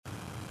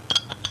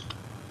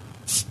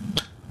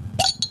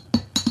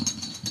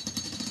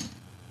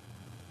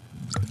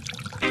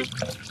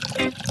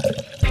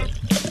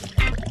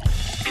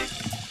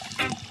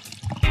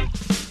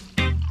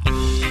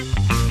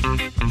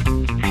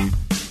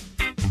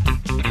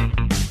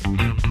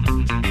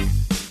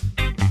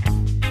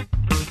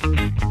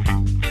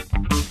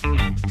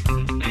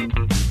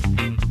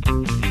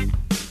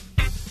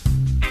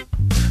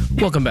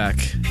Welcome back.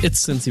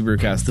 It's Cincy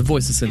Brewcast, the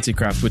voice of Cincy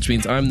Craft, which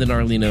means I'm the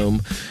Gnarly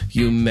Gnome.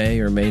 You may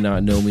or may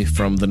not know me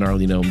from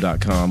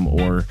thegnarlygnome.com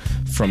or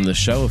from the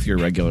show if you're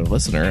a regular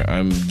listener.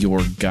 I'm your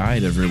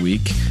guide every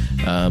week.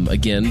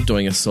 Again,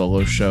 doing a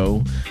solo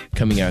show,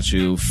 coming at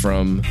you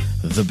from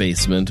the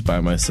basement by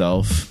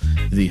myself,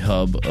 the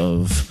hub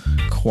of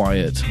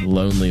quiet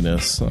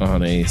loneliness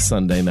on a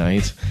Sunday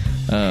night.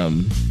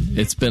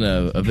 It's been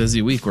a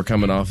busy week. We're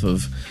coming off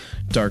of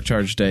Dark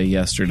Charge Day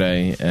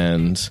yesterday,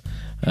 and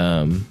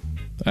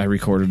I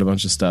recorded a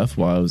bunch of stuff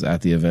while I was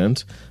at the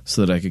event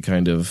so that I could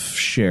kind of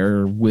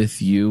share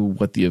with you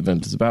what the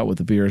event is about, what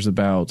the beer is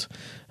about.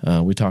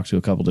 We talked to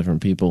a couple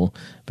different people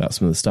about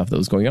some of the stuff that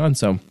was going on.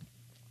 So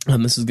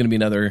this is going to be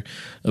another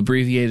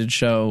abbreviated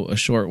show, a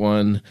short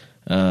one,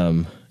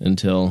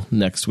 until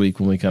next week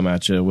when we come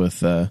at you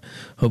with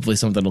hopefully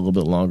something a little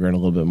bit longer and a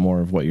little bit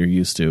more of what you're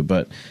used to.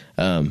 But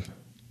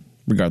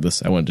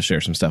regardless, I wanted to share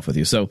some stuff with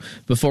you. So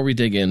before we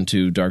dig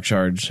into Dark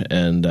Charge,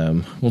 and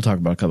we'll talk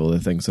about a couple of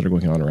the things that are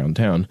going on around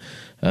town,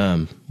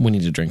 we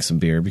need to drink some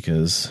beer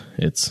because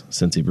it's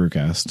Cincy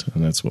Brewcast,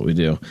 and that's what we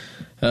do.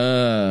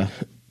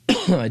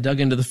 I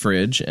dug into the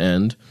fridge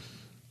and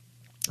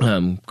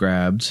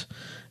grabbed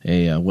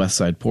a West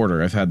Side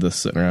Porter. I've had this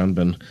sitting around,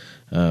 been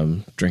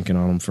drinking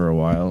on them for a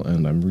while,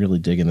 and I'm really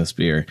digging this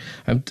beer.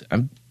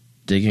 I'm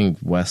digging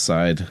West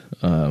Side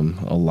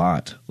a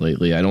lot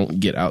lately. I don't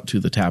get out to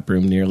the tap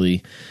room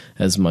nearly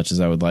as much as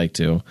I would like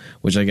to,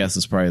 which I guess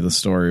is probably the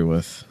story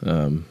with,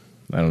 I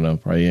don't know,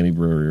 probably any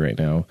brewery right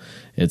now.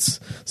 It's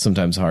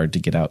sometimes hard to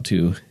get out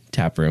to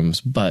tap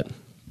rooms, but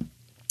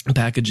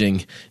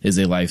packaging is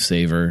a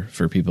lifesaver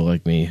for people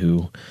like me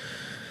who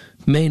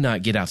may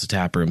not get out to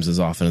tap rooms as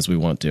often as we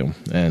want to.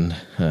 And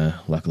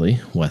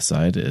luckily, West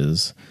Side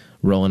is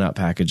rolling out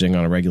packaging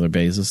on a regular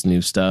basis,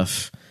 new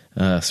stuff,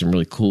 some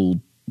really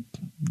cool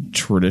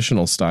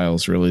traditional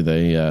styles. Really,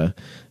 they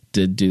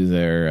did do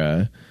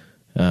their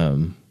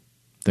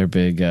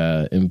big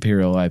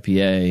Imperial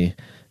IPA.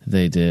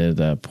 They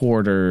did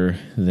Porter.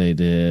 They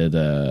did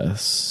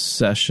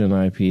Session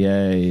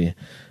IPA,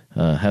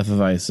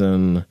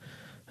 Hefeweizen,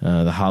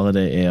 the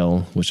Holiday Ale,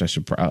 which I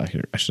should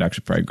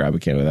actually probably grab a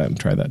can of that and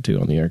try that too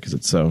on the air because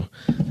it's so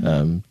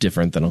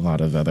different than a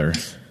lot of other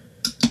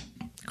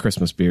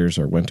Christmas beers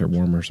or winter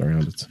warmers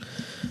around. It's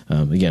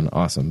again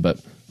awesome, but.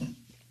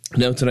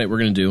 No, tonight we're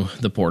going to do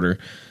the Porter.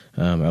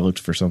 I looked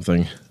for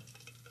something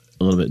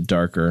a little bit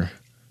darker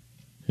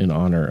in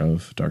honor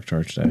of Dark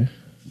Charge Day.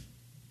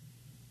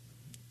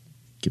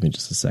 Give me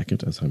just a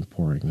second as I'm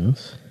pouring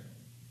this.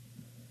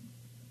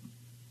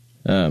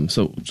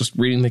 So just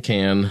reading the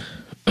can,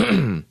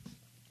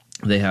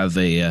 they have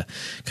a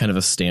kind of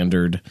a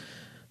standard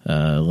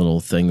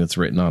little thing that's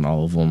written on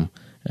all of them,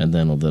 and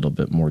then a little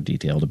bit more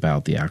detailed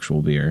about the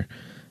actual beer.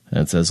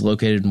 And it says,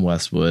 located in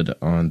Westwood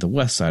on the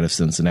west side of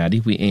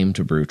Cincinnati, we aim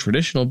to brew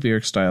traditional beer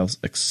styles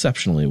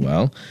exceptionally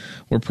well.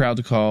 We're proud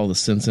to call the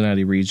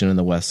Cincinnati region and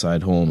the west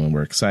side home, and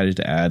we're excited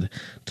to add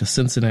to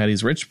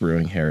Cincinnati's rich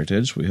brewing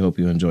heritage. We hope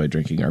you enjoy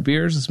drinking our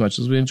beers as much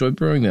as we enjoy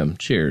brewing them.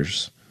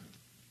 Cheers.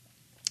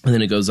 And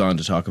then it goes on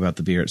to talk about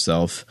the beer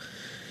itself.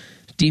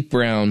 Deep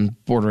brown,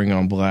 bordering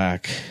on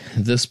black.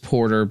 This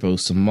porter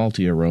boasts a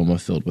malty aroma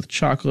filled with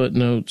chocolate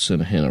notes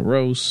and a hint of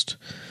roast.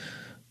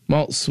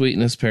 Malt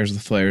sweetness pairs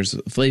with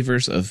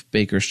flavors of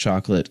baker's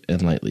chocolate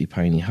and lightly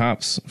piney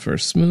hops for a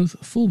smooth,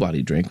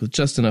 full-bodied drink with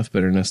just enough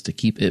bitterness to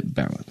keep it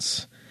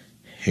balanced.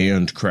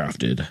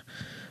 Handcrafted.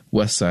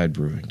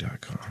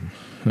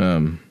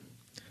 WestsideBrewing.com.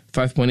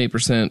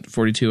 5.8%,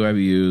 42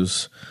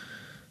 IBUs,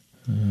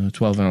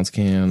 12-ounce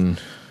can.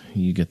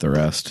 You get the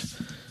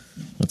rest.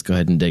 Let's go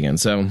ahead and dig in.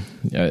 So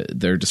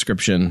their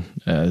description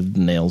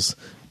nails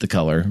the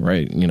color,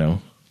 right? You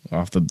know,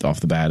 off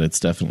the bat, it's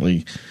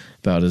definitely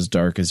about as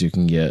dark as you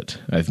can get.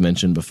 I've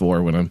mentioned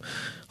before when I'm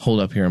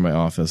holed up here in my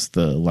office,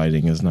 the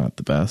lighting is not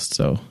the best,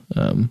 so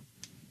I'm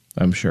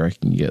sure I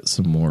can get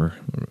some more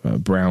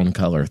brown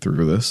color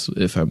through this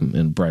if I'm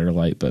in brighter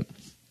light, but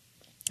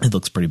it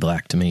looks pretty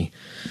black to me.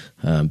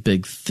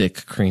 Big,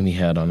 thick, creamy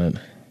head on it.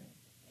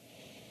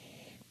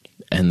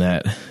 And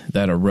that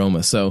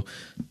aroma. So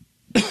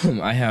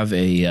I have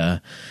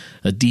a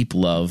deep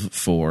love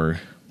for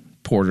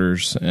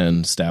porters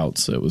and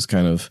stouts. It was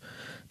kind of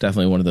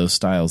definitely one of those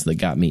styles that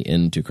got me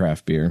into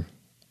craft beer.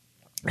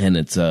 And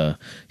it's a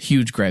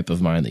huge gripe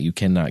of mine that you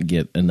cannot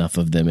get enough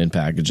of them in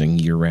packaging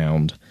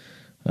year-round,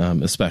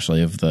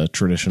 especially of the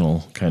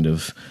traditional kind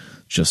of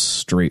just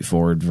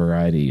straightforward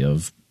variety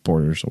of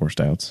porters or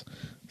stouts.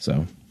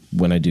 So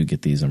when I do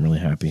get these, I'm really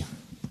happy.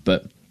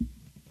 But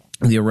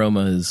the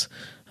aroma is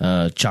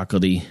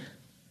chocolatey.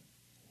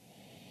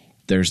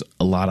 There's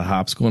a lot of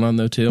hops going on,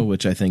 though, too,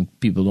 which I think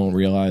people don't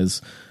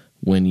realize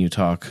when you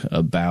talk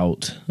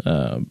about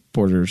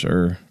porters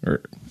or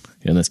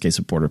in this case,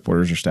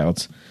 porters or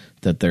stouts,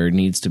 that there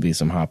needs to be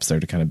some hops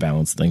there to kind of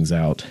balance things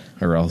out,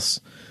 or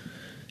else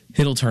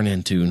it'll turn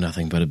into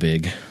nothing but a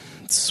big,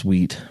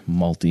 sweet,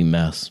 malty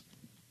mess.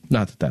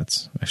 Not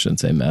that I shouldn't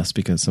say mess,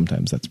 because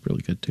sometimes that's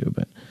really good too,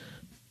 but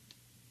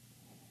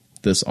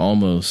this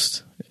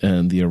almost,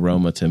 and the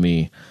aroma to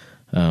me,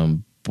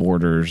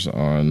 borders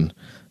on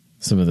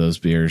some of those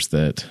beers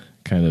that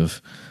kind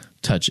of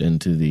touch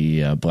into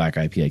the black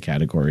IPA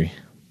category.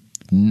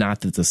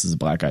 Not that this is a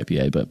black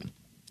IPA, but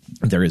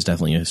there is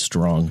definitely a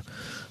strong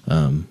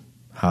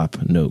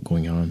hop note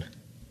going on.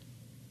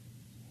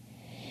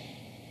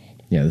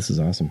 Yeah, this is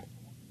awesome.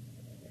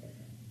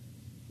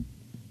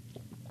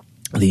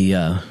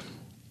 The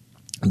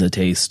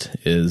taste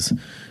is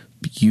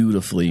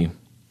beautifully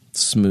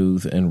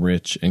smooth and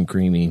rich and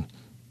creamy,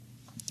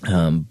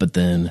 but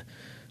then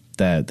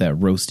that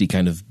roasty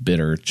kind of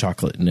bitter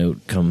chocolate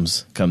note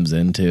comes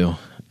into.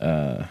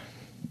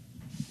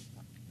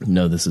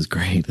 No, this is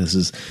great. This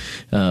is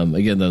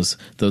again,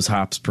 those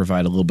hops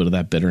provide a little bit of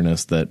that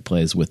bitterness that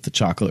plays with the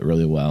chocolate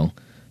really well.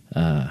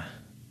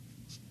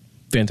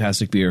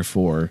 Fantastic beer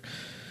for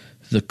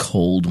the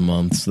cold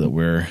months that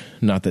we're,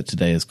 not that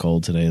today is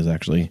cold, today is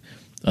actually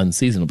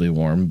unseasonably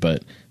warm,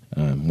 but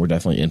we're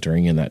definitely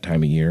entering in that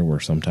time of year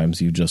where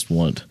sometimes you just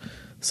want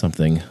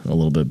something a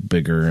little bit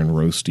bigger and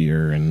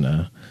roastier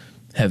and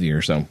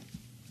heavier. So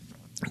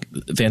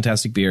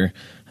fantastic beer.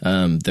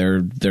 They're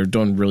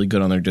doing really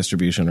good on their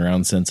distribution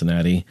around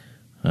Cincinnati.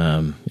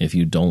 If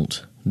you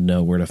don't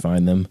know where to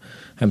find them,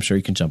 I'm sure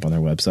you can jump on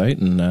their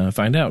website and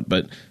find out.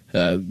 But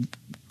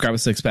grab a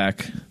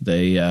 6-pack.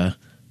 They,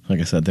 like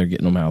I said, they're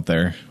getting them out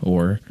there,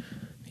 or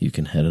you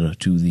can head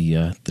to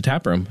the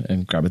tap room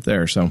and grab it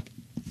there. So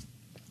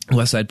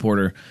Westside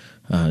Porter,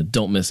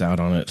 don't miss out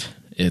on it.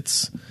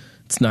 It's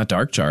not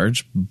Dark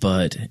Charge,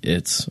 but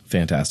it's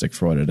fantastic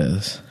for what it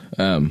is.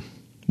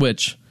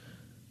 Which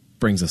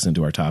brings us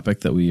into our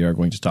topic that we are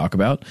going to talk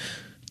about.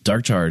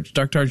 Dark Charge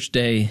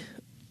Day.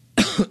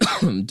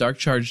 Dark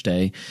Charge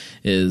Day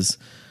is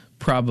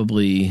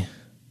probably,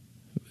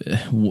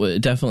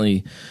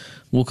 definitely,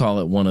 we'll call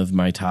it one of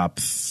my top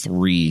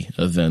 3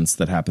 events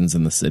that happens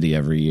in the city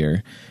every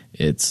year.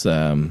 It's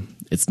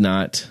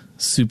not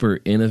super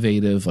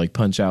innovative like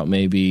Punch Out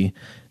maybe.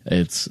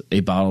 It's a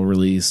bottle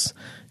release,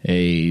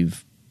 a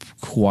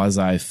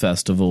quasi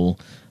festival,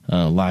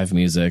 live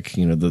music,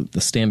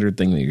 the standard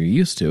thing that you're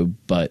used to,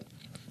 but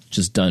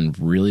just done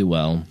really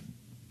well.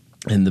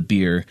 And the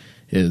beer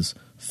is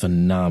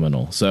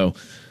phenomenal. So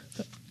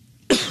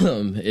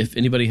if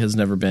anybody has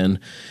never been,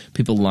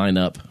 people line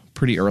up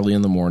pretty early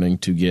in the morning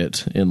to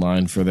get in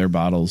line for their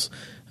bottles.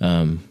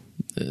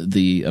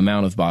 The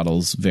amount of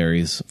bottles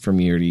varies from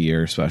year to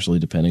year, especially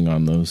depending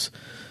on those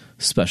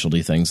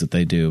specialty things that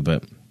they do.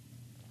 But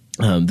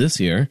this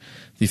year,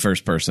 the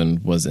first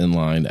person was in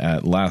line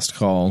at last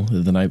call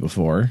the night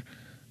before,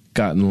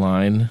 got in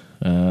line,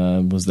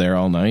 was there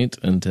all night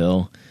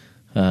until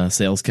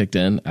sales kicked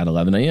in at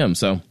 11 a.m.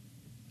 So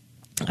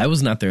I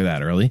was not there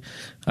that early.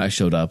 I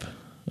showed up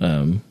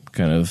kind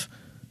of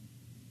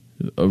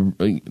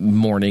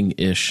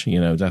morning-ish,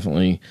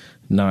 definitely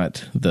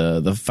not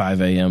the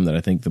 5 a.m. that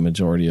I think the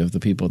majority of the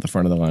people at the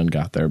front of the line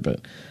got there.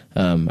 But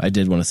I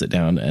did want to sit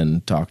down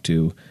and talk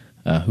to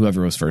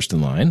whoever was first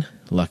in line.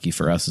 Lucky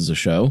for us as a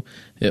show,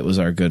 it was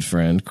our good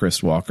friend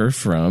Chris Walker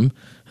from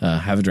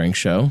Have a Drink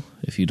Show.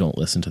 If you don't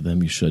listen to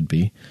them, you should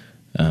be.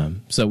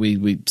 So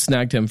we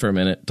snagged him for a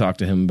minute, talked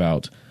to him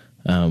about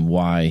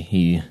why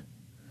he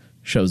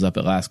shows up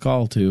at last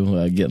call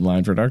to get in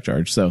line for Dark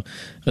Charge. So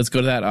let's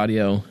go to that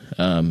audio.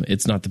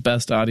 It's not the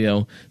best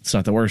audio. It's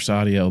not the worst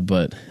audio,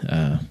 but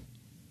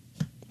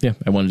yeah,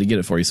 I wanted to get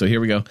it for you. So here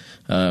we go.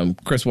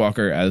 Chris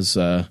Walker as,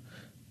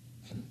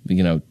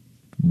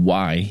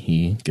 why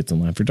he gets in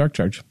line for Dark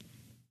Charge.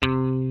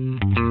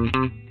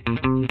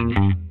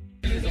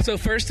 So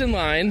first in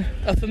line,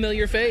 a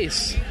familiar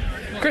face.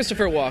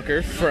 Christopher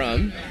Walker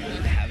from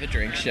Have a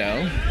Drink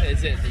Show.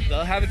 Is it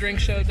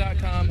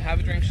thehaveadrinkshow.com,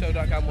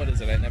 haveadrinkshow.com? What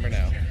is it? I never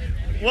know.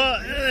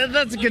 Well,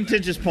 that's a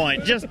contentious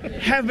point. Just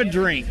have a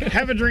drink.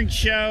 Have a drink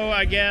show,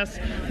 I guess.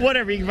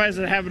 Whatever. You can find us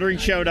at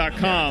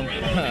haveadrinkshow.com.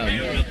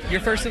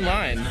 You're first in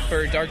line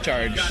for Dark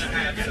Charge.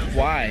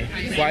 Why?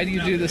 Why do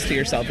you do this to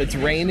yourself? It's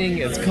raining,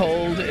 it's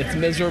cold, it's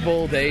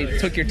miserable. They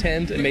took your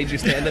tent and made you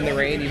stand in the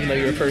rain even though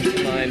you were first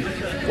in line.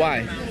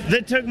 Why? They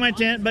took my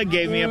tent but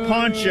gave me a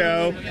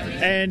poncho,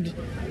 and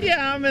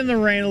yeah, I'm in the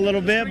rain a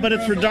little bit, but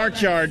it's for Dark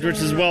Charge, which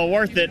is well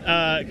worth it.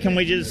 Can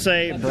we just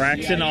say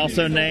Braxton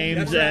also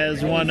named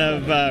as one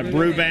of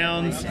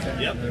Brewbound's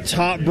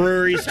top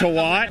breweries to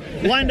watch,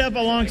 lined up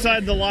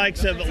alongside the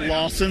likes of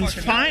Lawson's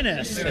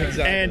Finest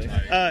and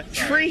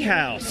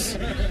Treehouse.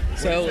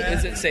 So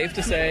is it safe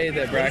to say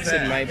that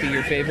Braxton might be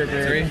your favorite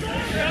brewery?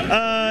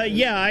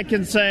 Yeah, I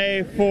can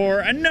say for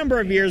a number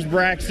of years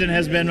Braxton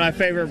has been my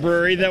favorite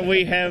brewery that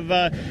we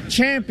have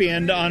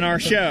championed on our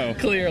show.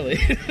 Clearly.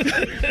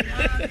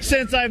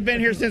 Since I've been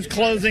here since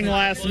closing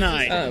last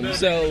night.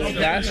 So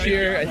last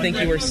year, I think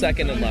you were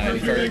second in line,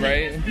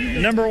 right?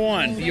 Number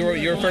 1. You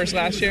were first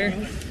last year?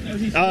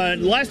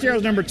 Last year I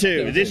was number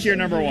 2. This year,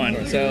 number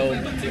 1. So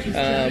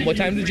what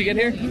time did you get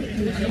here?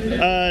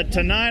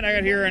 Tonight I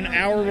got here an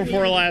hour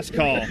before last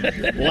call.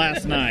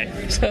 Last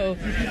night. So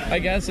I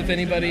guess if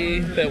anybody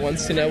that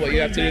wants to know what you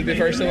have to do to be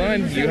first in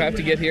line, you have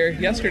to get here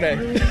yesterday.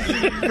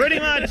 Pretty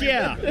much,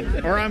 yeah.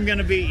 Or I'm going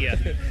to beat you.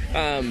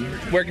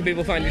 Where can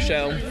people find your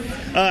show?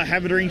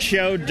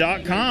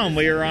 HaveADrinkShow.com.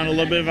 We are on a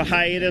little bit of a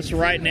hiatus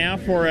right now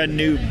for a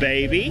new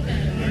baby,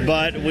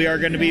 but we are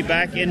going to be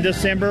back in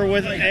December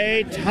with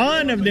a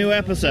ton of new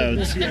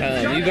episodes. You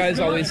guys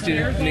always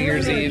do New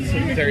Year's Eve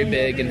very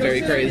big and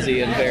very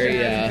crazy and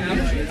very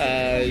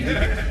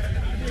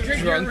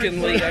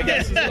drunkenly, I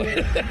guess.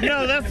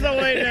 No, that's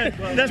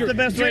the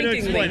best way to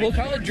explain it. We'll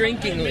call it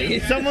drinkingly.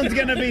 Someone's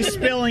going to be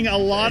spilling a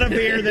lot of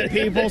beer that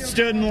people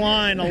stood in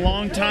line a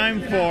long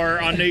time for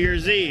on New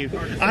Year's Eve.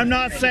 I'm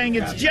not saying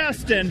it's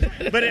Justin,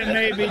 but it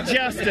may be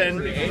Justin.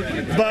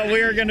 But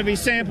we are going to be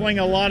sampling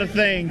a lot of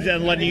things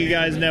and letting you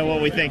guys know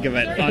what we think of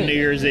it on New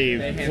Year's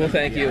Eve. Well,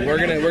 thank you. We're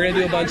gonna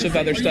do a bunch of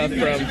other stuff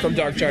from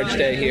Dark Charge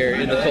Day here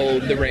in the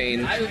cold, the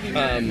rain.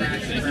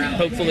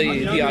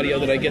 Hopefully, the audio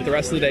that I get the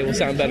rest of the day will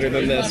sound better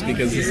than this,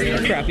 because this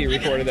is crappy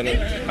recorded and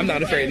I'm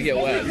not afraid to get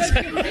wet.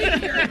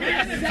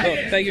 Well,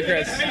 thank you,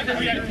 Chris.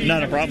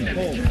 Not a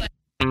problem.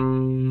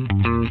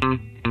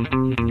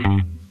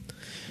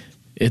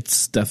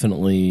 It's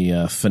definitely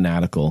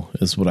fanatical,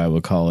 is what I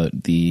would call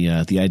it. The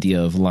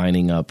idea of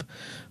lining up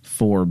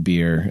for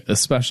beer,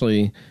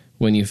 especially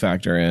when you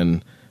factor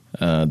in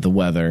the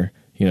weather.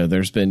 You know,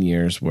 there's been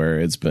years where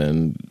it's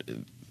been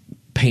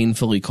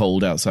painfully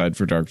cold outside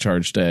for Dark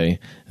Charge Day.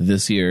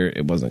 This year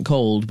it wasn't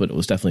cold, but it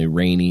was definitely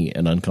rainy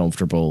and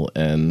uncomfortable,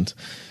 and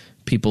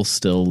people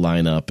still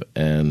line up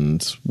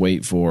and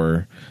wait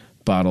for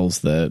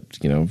bottles that,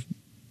 you know,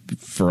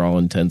 for all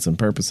intents and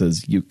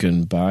purposes, you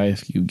can buy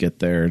if you get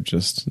there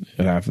just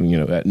at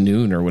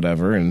noon or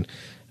whatever. And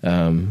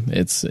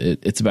it's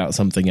about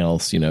something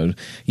else, you know.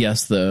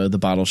 Yes, the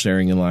bottle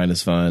sharing in line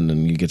is fun,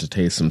 and you get to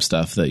taste some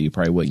stuff that you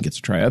probably wouldn't get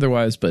to try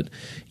otherwise. But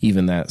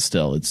even that,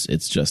 still,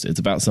 it's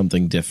about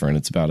something different.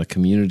 It's about a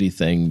community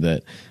thing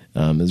that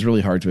is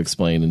really hard to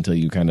explain until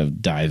you kind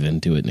of dive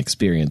into it and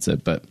experience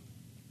it. But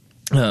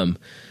so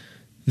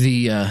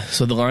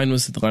the line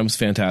was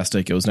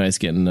fantastic. It was nice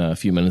getting a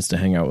few minutes to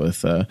hang out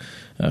with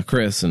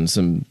Chris and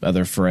some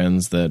other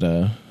friends that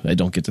I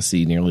don't get to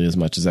see nearly as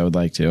much as I would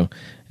like to,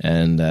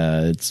 and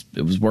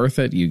it was worth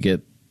it. You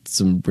get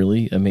some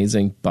really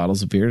amazing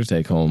bottles of beer to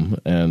take home,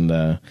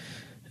 and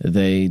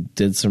they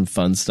did some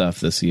fun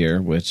stuff this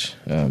year, which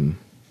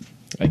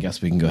I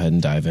guess we can go ahead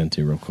and dive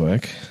into real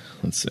quick.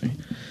 Let's see.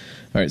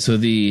 All right, so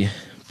the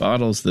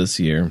bottles this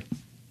year,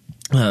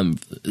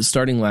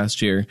 starting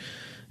last year,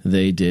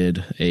 they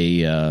did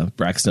a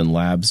Braxton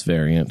Labs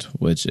variant,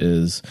 which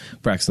is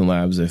Braxton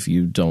Labs, if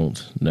you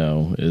don't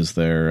know, is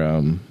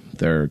their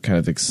kind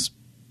of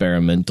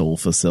experimental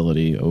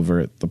facility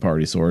over at the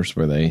Party Source,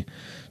 where they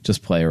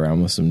just play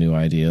around with some new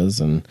ideas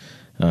and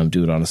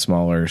do it on a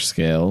smaller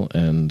scale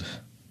and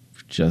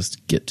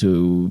just get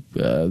to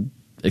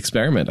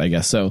experiment, I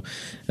guess. So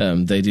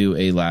they do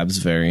a Labs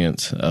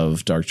variant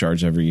of Dark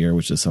Charge every year,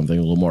 which is something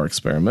a little more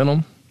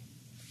experimental.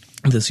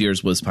 This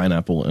year's was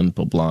Pineapple and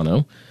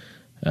Poblano.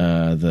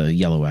 The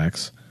yellow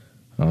wax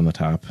on the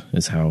top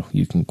is how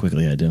you can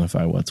quickly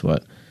identify what's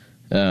what.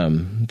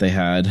 They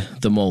had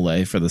the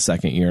Mole for the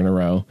second year in a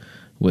row,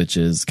 which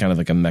is kind of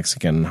like a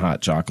Mexican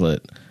hot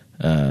chocolate.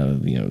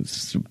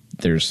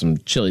 There's some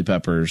chili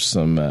peppers,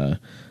 some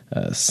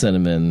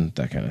cinnamon,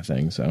 that kind of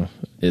thing. So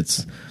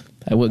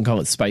I wouldn't call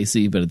it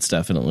spicy, but it's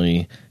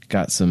definitely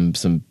got some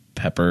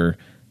pepper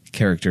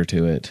character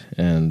to it,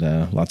 and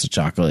lots of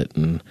chocolate,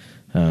 and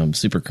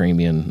super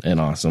creamy and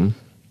awesome.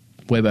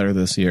 Way better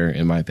this year,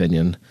 in my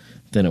opinion,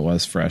 than it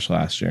was fresh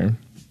last year.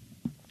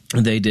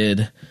 They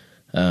did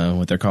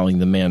what they're calling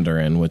the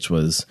Mandarin, which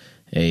was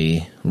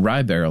a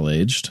rye barrel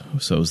aged.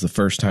 So it was the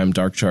first time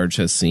Dark Charge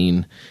has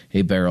seen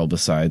a barrel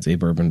besides a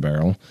bourbon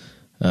barrel.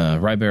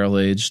 Rye barrel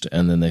aged,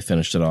 and then they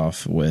finished it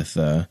off with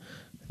the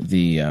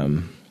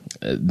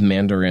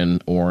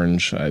Mandarin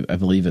orange. I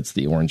believe it's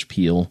the orange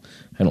peel.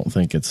 I don't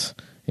think it's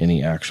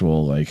any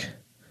actual like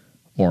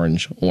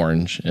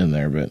orange in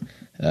there, but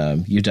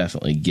you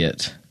definitely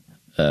get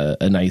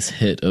a nice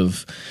hit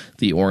of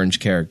the orange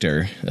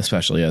character,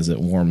 especially as it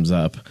warms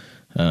up.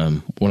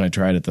 When I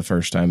tried it the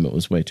first time, it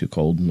was way too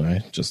cold, and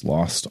I just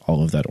lost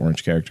all of that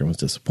orange character and was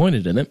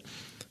disappointed in it.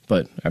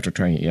 But after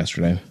trying it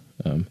yesterday,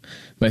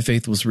 my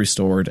faith was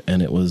restored,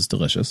 and it was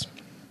delicious.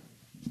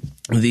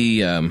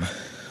 The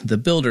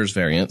Builders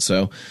variant,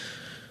 so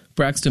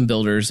Braxton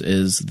Builders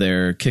is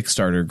their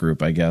Kickstarter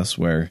group, I guess,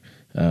 where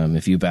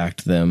if you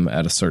backed them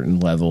at a certain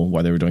level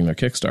while they were doing their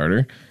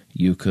Kickstarter,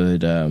 you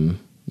could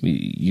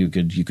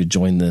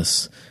join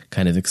this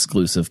kind of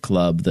exclusive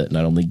club that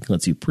not only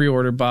lets you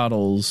pre-order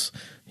bottles,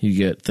 you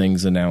get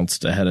things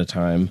announced ahead of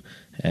time,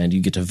 and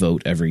you get to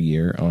vote every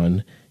year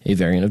on a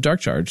variant of Dark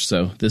Charge.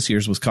 So this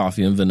year's was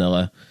coffee and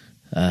vanilla.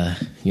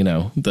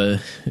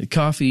 The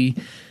coffee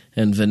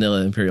and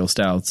vanilla imperial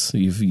stouts,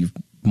 you've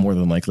more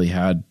than likely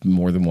had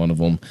more than one of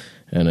them,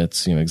 and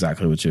it's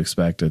exactly what you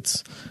expect.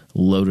 It's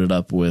loaded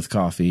up with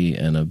coffee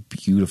and a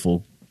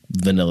beautiful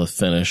vanilla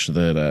finish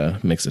that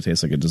makes it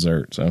taste like a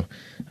dessert. So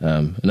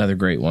another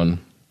great one.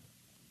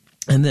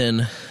 And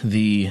then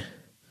the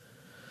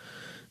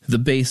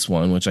base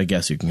one, which I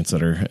guess you can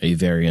consider a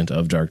variant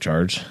of Dark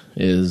Charge,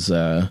 is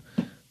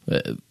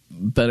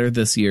better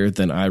this year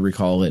than I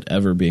recall it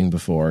ever being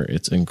before.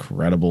 It's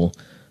incredible.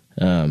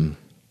 And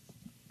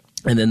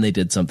then they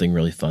did something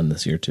really fun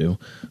this year too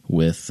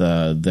with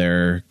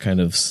their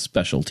kind of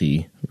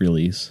specialty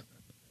release.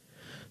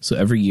 So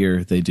every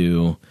year they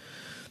do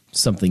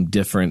something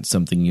different,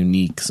 something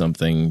unique,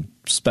 something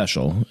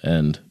special.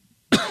 And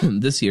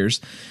this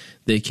year's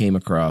they came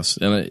across,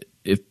 and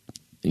if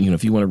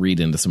you want to read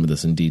into some of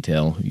this in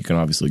detail, you can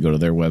obviously go to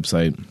their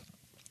website,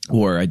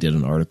 or I did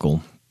an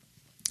article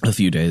a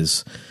few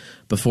days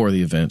before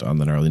the event on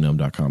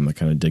thenarlygnome.com that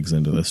kind of digs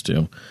into this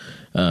too.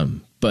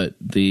 But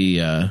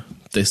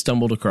they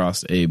stumbled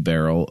across a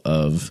barrel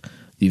of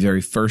the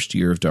very first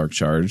year of Dark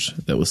Charge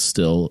that was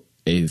still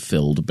a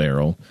filled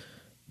barrel.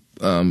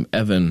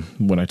 Evan,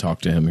 when I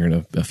talk to him here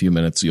in a few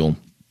minutes, he'll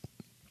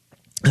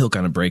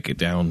kind of break it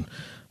down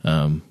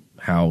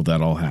how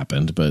that all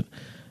happened. But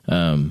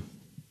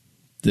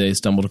they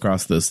stumbled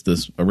across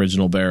this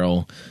original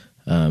barrel,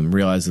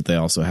 realized that they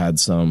also had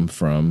some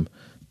from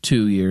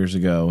 2 years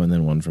ago and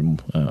then one from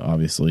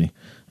obviously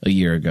a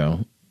year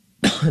ago.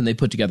 And they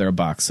put together a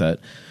box set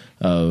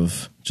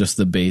of just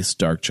the base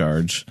Dark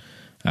Charge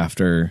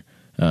after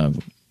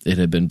it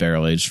had been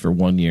barrel aged for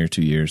 1 year,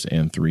 2 years,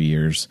 and 3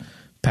 years.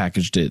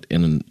 Packaged it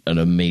in an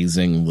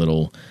amazing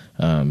little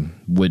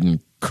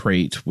wooden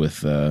crate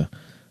with the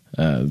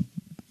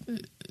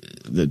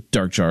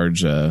Dark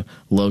Charge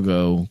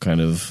logo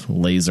kind of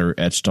laser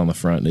etched on the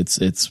front.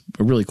 It's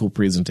a really cool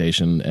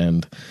presentation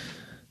and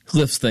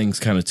lifts things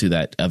kind of to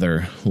that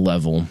other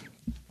level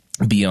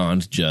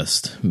beyond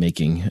just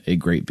making a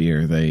great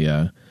beer. They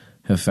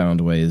have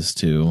found ways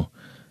to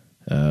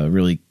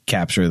really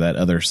capture that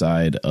other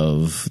side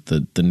of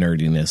the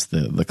nerdiness,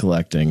 the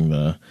collecting,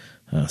 the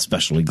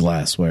especially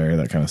glassware,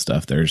 that kind of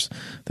stuff. There's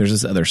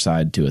this other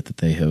side to it that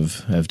they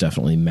have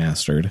definitely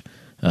mastered.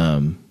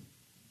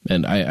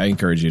 And I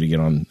encourage you to get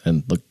on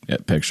and look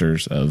at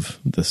pictures of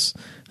this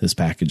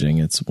packaging.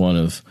 It's one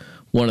of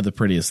the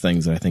prettiest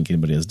things that I think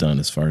anybody has done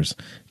as far as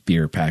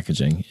beer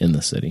packaging in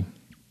the city.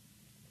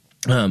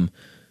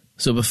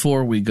 So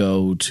before we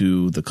go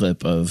to the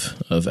clip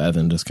of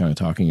Evan just kind of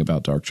talking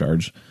about Dark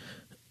Charge,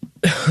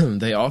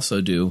 they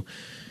also do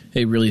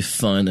a really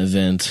fun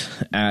event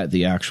at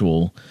the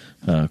actual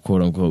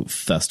quote-unquote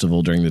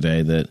festival during the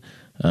day that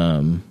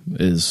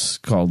is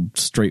called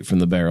Straight from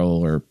the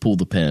Barrel or Pull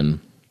the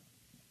Pin,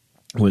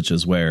 which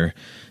is where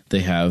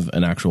they have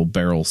an actual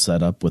barrel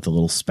set up with a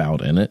little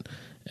spout in it,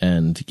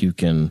 and you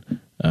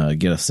can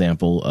get a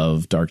sample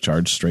of Dark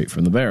Charge straight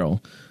from the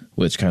barrel,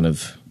 which kind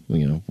of,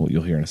 what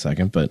you'll hear in a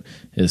second, but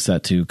is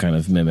set to kind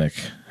of mimic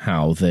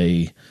how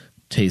they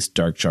taste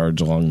Dark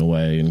Charge along the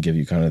way and give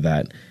you kind of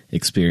that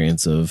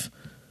experience of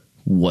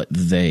what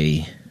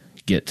they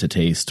get to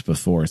taste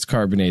before it's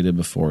carbonated,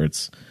 before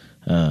it's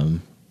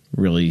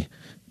really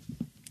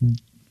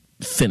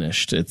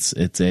finished. It's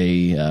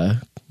definitely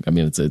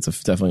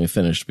a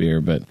finished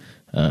beer, but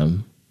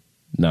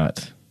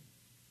not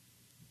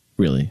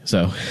really.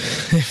 So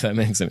if that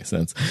makes any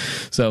sense.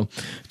 So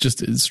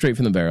just straight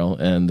from the barrel.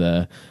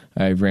 And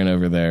I ran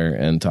over there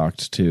and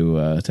talked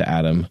to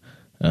Adam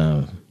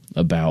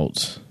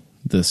about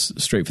this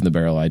straight from the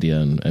barrel idea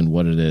and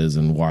what it is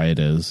and why it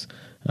is.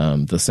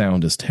 The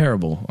sound is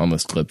terrible on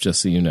this clip,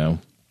 just so you know,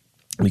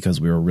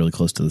 because we were really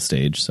close to the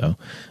stage. So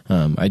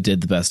I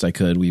did the best I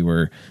could. We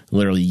were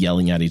literally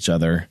yelling at each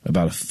other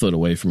about a foot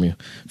away from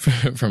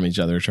each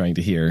other, trying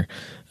to hear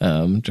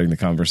during the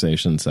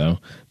conversation. So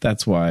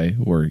that's why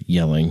we're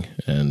yelling,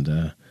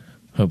 and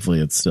hopefully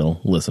it's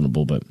still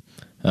listenable. But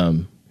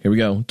here we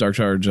go. Dark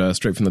Charge,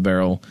 straight from the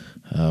barrel.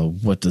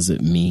 What does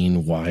it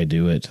mean? Why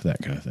do it?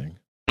 That kind of thing.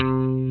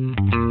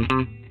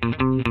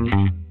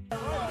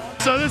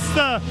 So this is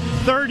the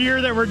third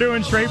year that we're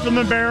doing Straight from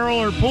the Barrel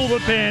or Pull the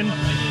Pin.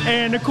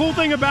 And the cool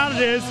thing about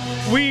it is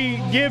we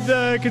give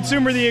the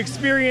consumer the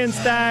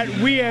experience that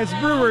we as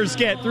brewers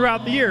get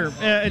throughout the year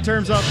in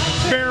terms of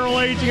barrel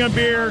aging a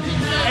beer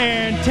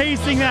and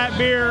tasting that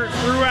beer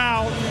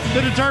throughout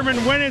to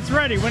determine when it's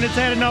ready, when it's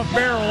had enough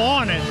barrel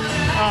on it.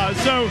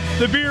 So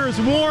the beer is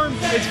warm,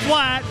 it's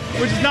flat,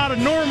 which is not a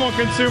normal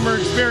consumer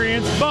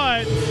experience,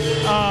 but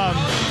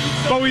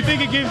we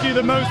think it gives you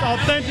the most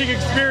authentic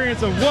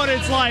experience of what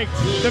it's like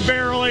to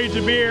barrel age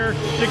a beer,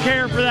 to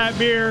care for that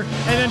beer,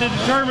 and then to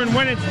determine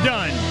when it's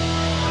done.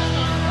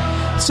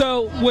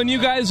 So when you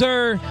guys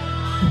are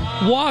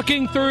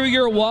walking through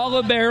your wall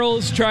of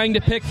barrels trying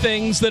to pick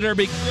things that are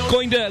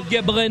going to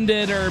get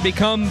blended or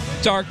become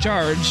Dark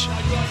Charge,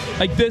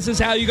 like this is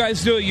how you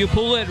guys do it. You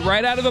pull it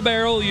right out of the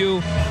barrel,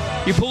 you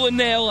pull a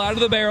nail out of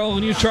the barrel,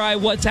 and you try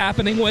what's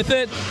happening with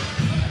it.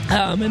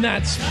 And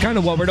that's kind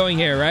of what we're doing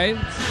here, right?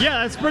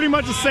 Yeah, that's pretty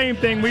much the same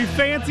thing. We've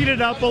fancied it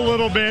up a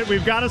little bit.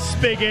 We've got a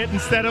spigot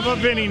instead of a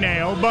Vinnie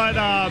nail. But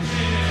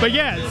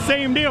yeah,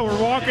 same deal.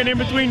 We're walking in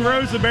between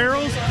rows of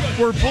barrels.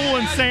 We're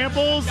pulling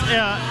samples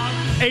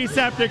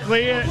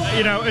aseptically,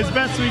 as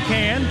best we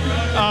can.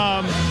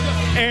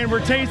 And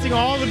we're tasting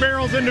all the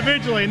barrels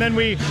individually. And then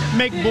we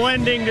make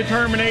blending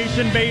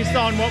determination based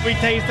on what we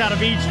taste out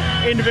of each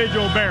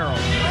individual barrel.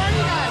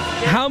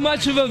 How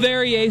much of a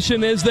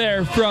variation is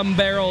there from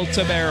barrel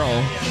to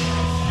barrel?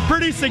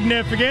 pretty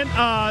significant.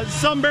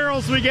 Some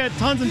barrels we get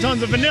tons and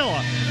tons of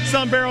vanilla.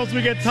 Some barrels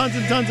we get tons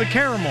and tons of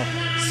caramel.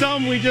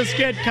 Some we just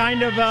get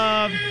kind of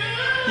a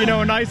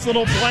nice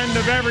little blend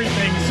of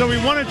everything. So we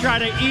want to try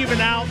to even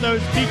out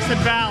those peaks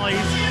and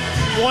valleys,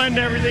 blend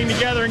everything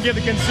together, and give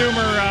the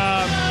consumer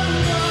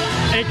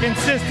a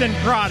consistent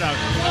product.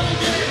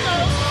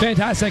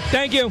 Fantastic.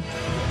 Thank you.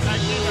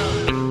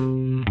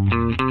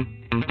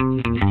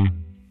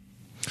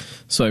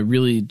 So I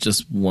really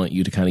just want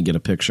you to kind of get a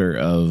picture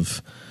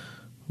of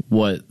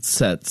what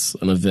sets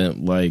an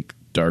event like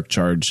Dark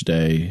Charge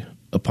Day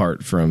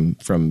apart from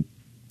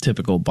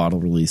typical bottle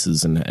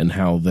releases, and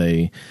how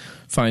they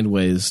find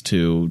ways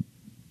to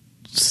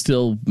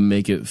still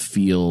make it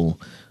feel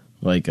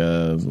like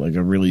a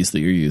release that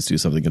you're used to,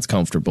 something that's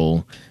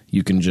comfortable.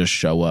 You can just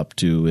show up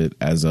to it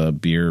as a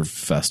beer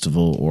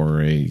festival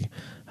or I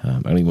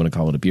don't even want to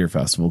call it a beer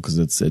festival, because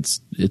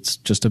it's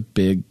just a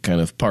big kind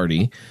of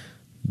party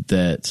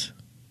that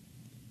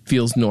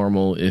feels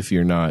normal if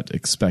you're not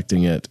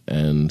expecting it,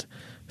 and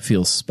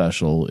feels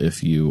special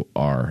if you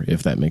are,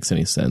 if that makes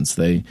any sense.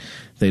 They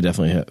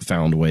definitely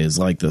found ways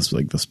like this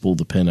pull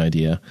the pin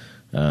idea,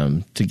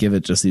 to give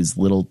it just these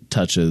little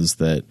touches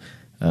that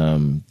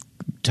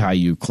tie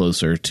you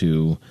closer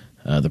to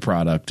the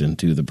product and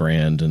to the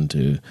brand and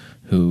to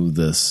who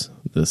this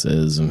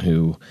is and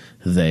who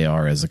they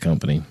are as a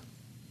company.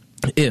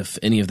 If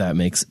any of that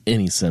makes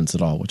any sense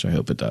at all, which I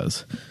hope it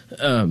does.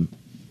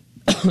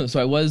 So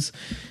I was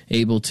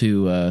able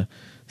to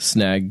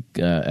snag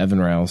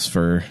Evan Rouse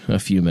for a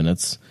few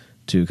minutes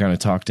to kind of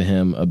talk to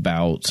him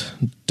about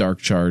Dark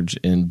Charge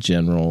in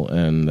general,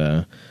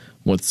 and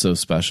what's so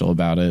special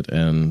about it,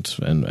 and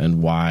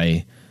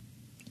why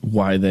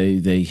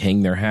they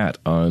hang their hat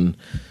on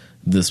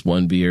this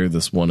one beer,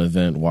 this one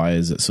event. Why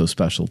is it so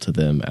special to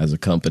them as a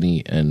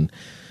company, and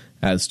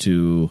as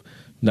to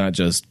not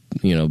just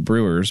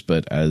brewers,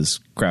 but as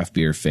craft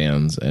beer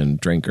fans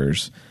and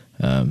drinkers.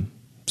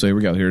 So here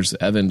we go. Here's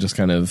Evan just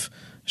kind of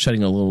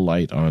shedding a little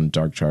light on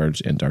Dark Charge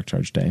and Dark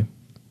Charge Day.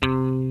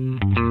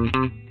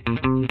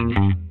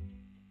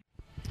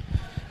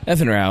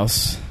 Evan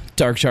Rouse,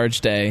 Dark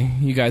Charge Day.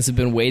 You guys have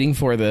been waiting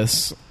for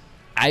this,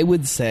 I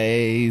would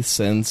say,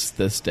 since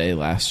this day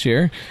last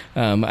year.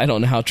 I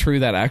don't know how true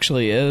that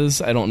actually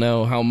is. I don't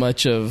know how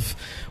much of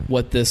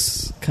what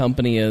this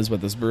company is,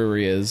 what this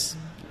brewery is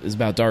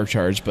about Dark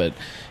Charge, but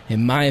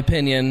in my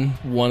opinion,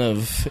 one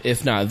of,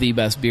 if not the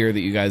best beer that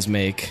you guys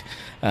make.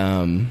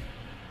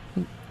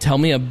 Tell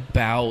me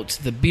about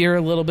the beer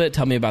a little bit.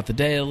 Tell me about the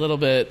day a little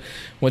bit.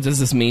 What does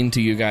this mean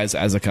to you guys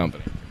as a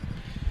company?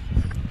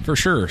 For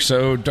sure.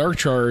 So Dark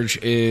Charge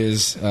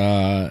is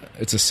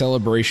it's a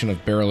celebration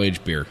of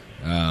barrel-aged beer.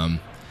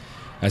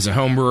 As a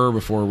home brewer,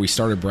 before we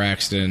started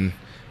Braxton,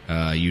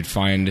 you'd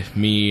find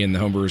me and the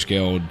Homebrewers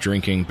Guild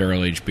drinking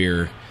barrel-aged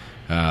beer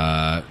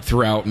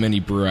throughout many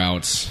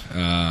brewouts.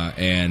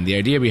 And the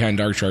idea behind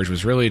Dark Charge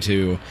was really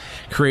to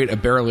create a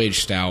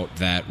barrel-aged stout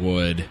that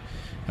would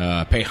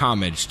pay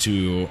homage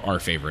to our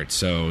favorites,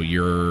 so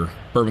your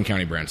Bourbon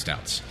County brand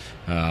stouts,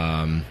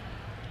 and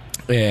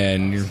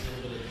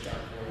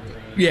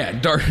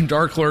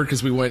Dark Lord,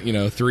 because we went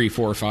 3,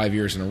 4, 5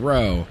 years in a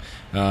row.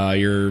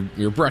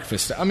 Your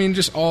breakfast, I mean,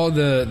 just all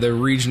the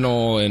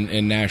regional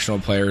and national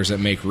players that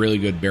make really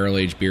good barrel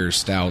aged beers,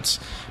 stouts,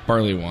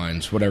 barley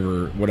wines,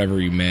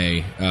 whatever you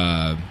may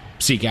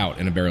seek out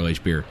in a barrel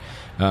aged beer,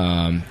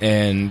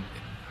 and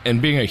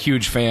being a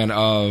huge fan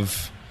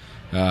of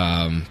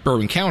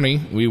Bourbon County,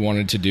 we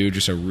wanted to do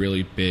just a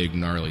really big,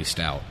 gnarly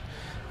stout.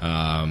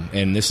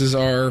 And this is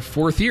our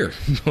 4th year,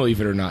 believe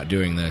it or not,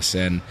 doing this.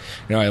 And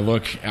I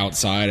look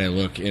outside, I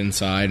look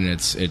inside, and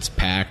it's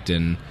packed,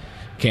 and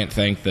can't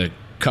thank the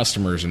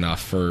customers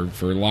enough for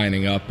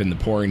lining up in the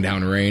pouring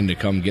down rain to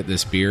come get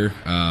this beer.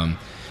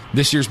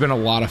 This year's been a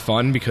lot of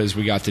fun because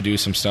we got to do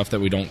some stuff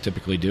that we don't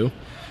typically do.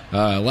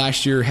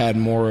 Last year had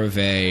more of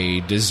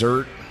a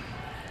dessert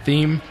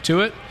theme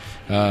to it.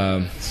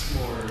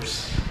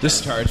 S'mores.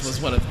 This Charge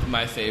was one of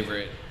my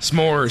favorite.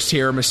 S'mores,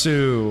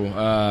 tiramisu,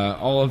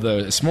 all of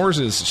those. S'mores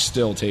is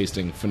still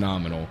tasting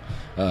phenomenal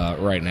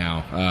right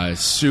now.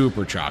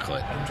 Super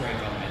chocolate. I drank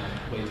all mine.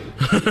 Way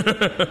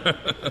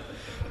too.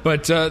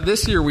 But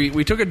this year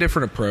we took a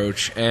different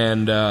approach,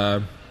 and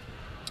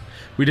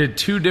we did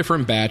 2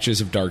 different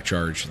batches of Dark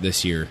Charge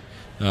this year.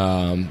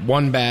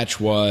 One batch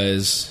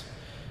was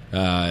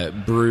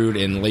brewed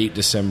in late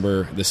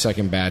December. The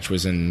second batch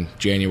was in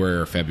January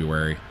or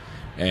February.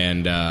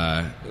 And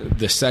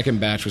the second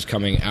batch was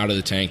coming out of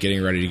the tank,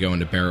 getting ready to go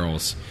into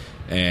barrels.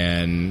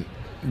 And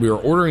we were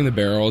ordering the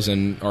barrels,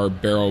 and our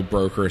barrel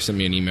broker sent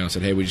me an email and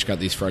said, hey, we just got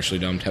these freshly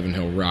dumped Heaven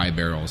Hill rye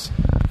barrels.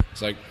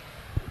 It's like,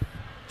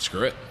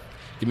 screw it.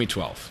 Give me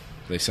 12.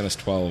 They sent us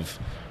 12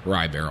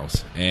 rye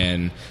barrels.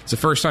 And it's the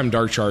first time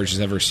Dark Charge has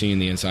ever seen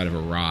the inside of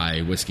a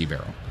rye whiskey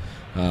barrel.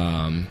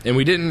 And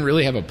we didn't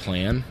really have a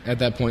plan at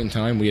that point in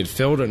time. We had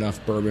filled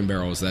enough bourbon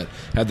barrels that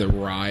had the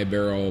rye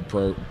barrel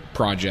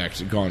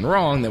project gone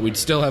wrong that we'd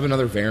still have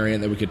another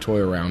variant that we could toy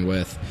around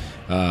with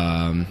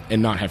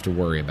and not have to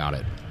worry about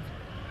it.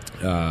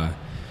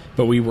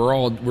 But we're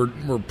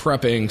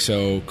prepping,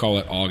 so call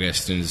it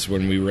August is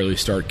when we really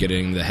start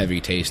getting the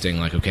heavy tasting.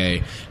 Like,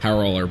 okay, how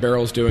are all our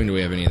barrels doing? Do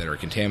we have any that are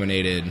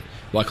contaminated?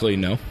 Luckily,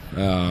 no.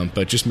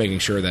 But just making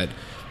sure that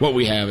what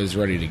we have is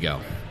ready to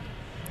go.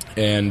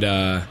 And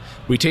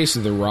we tasted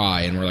the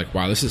rye, and we're like,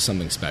 wow, this is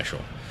something special.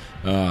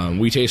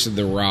 We tasted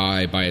the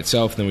rye by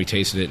itself, then we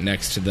tasted it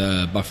next to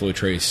the Buffalo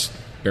Trace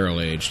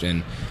barrel-aged,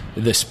 and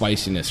the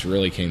spiciness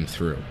really came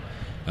through.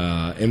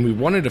 And we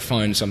wanted to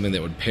find something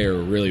that would pair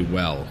really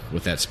well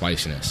with that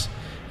spiciness.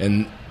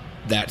 And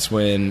that's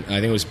when, I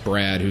think it was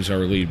Brad, who's our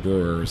lead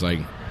brewer, was like,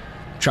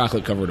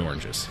 chocolate-covered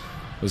oranges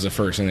was the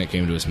first thing that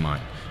came to his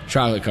mind.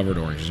 Chocolate-covered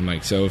oranges. I'm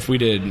like, so if we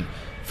did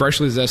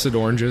freshly zested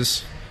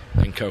oranges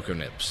and cocoa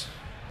nips,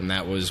 and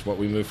that was what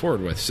we moved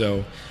forward with.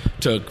 So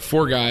took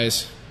 4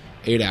 guys,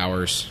 8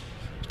 hours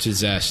to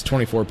zest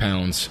 24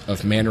 pounds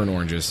of mandarin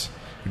oranges.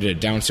 We did it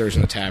downstairs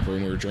in the tap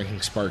room. We were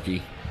drinking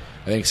Sparky.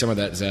 I think some of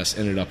that zest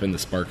ended up in the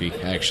Sparky,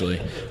 actually.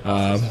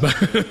 But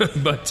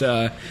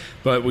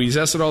we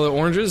zested all the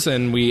oranges,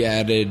 and we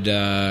added,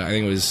 I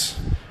think it was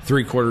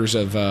 3/4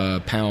 of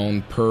a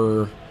pound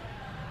per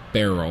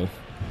barrel,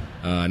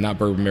 not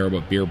bourbon barrel,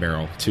 but beer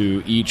barrel,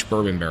 to each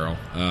bourbon barrel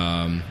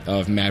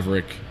of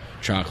Maverick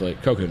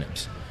chocolate cocoa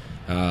nips.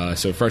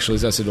 So freshly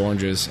zested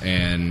oranges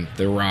and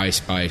the rye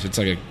spice. It's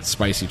like a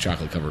spicy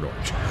chocolate-covered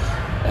orange.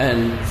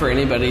 And for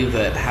anybody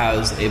that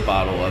has a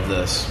bottle of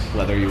this,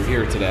 whether you're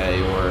here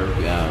today or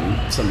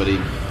somebody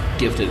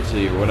gifted it to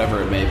you or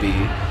whatever it may be,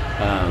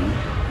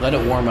 let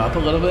it warm up a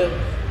little bit.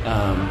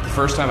 The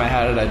first time I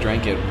had it, I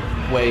drank it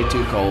way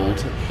too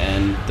cold,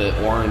 and the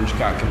orange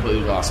got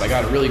completely lost. I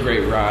got a really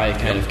great rye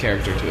kind of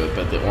character to it,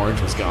 but the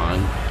orange was gone.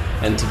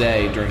 And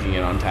today, drinking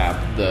it on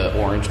tap, the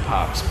orange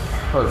pops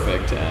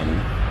perfect,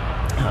 and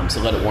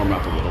so let it warm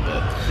up a little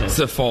bit. It's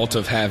the fault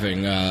of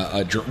having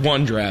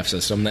one draft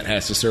system that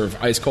has to serve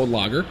ice-cold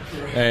lager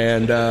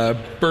and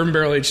bourbon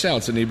barrel-aged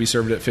stouts that need to be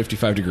served at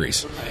 55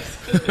 degrees.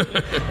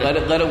 let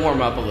it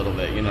warm up a little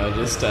bit,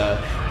 just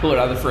pull it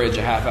out of the fridge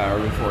a half hour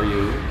before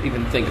you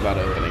even think about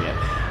opening it.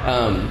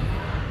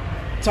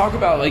 Talk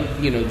about,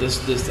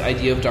 this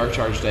idea of Dark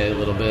Charge Day a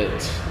little bit.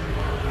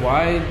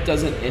 Why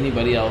doesn't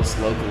anybody else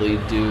locally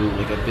do,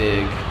 a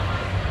big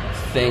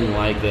thing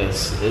like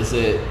this? Is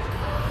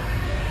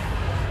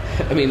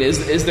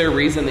there a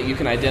reason that you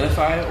can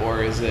identify,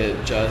 or is it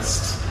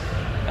just...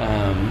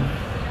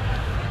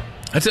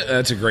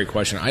 That's a great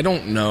question. I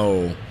don't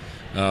know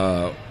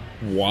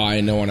why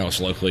no one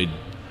else locally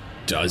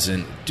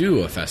doesn't do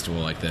a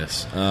festival like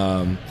this.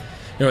 I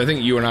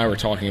think you and I were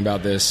talking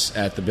about this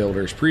at the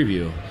Builders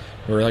Preview.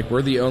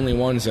 We're the only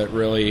ones that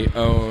really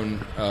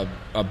own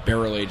a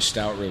barrel-aged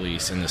stout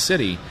release in the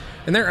city.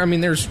 And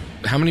there's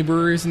how many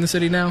breweries in the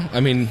city now?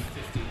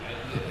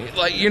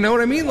 You know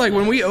what I mean?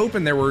 When we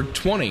opened, there were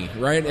 20,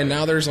 right? And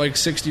now there's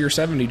 60 or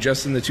 70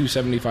 just in the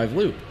 275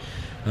 loop.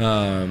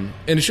 And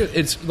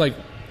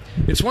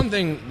it's one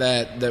thing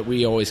that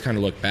we always kind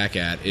of look back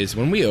at is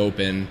when we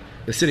opened,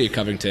 the city of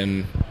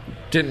Covington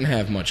didn't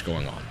have much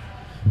going on.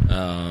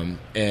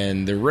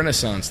 And the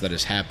renaissance that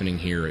is happening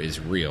here is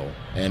real.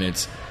 And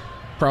it's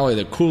probably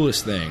the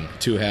coolest thing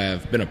to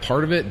have been a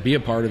part of it, be a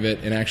part of it,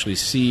 and actually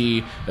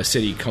see a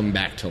city come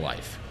back to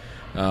life.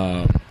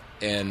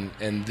 And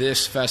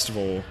this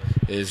festival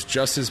is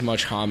just as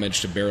much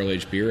homage to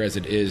barrel-aged beer as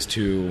it is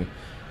to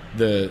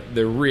the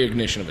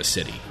reignition of a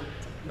city,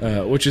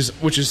 which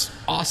is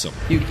awesome.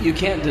 You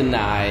can't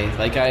deny,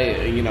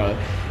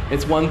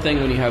 it's one thing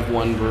when you have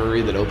one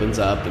brewery that opens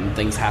up and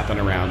things happen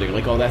around it. You're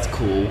like, oh, that's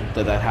cool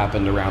that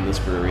happened around this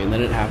brewery, and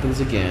then it happens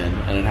again,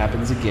 and it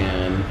happens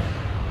again.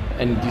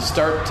 And you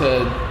start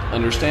to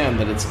understand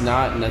that it's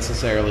not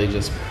necessarily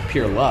just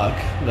pure luck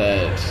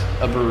that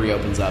a brewery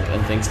opens up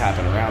and things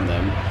happen around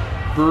them.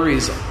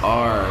 Breweries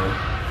are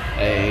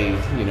an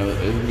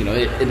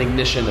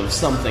ignition of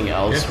something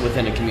else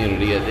within a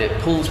community. It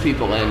pulls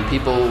people in.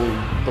 People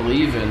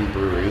believe in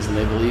breweries, and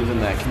they believe in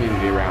that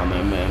community around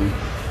them. And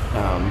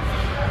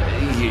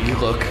you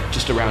look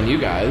just around you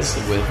guys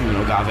with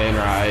Agave and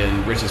Rye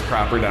and Rich's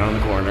Proper down on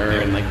the corner,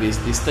 and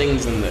these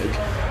things in the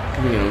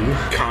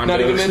condos.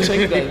 Not even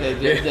mentioning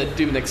that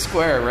Dubnik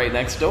Square right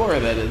next door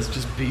that is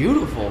just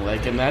beautiful.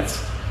 And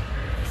that's,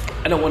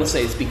 I don't want to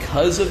say it's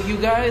because of you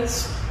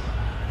guys,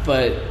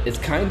 but it's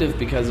kind of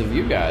because of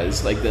you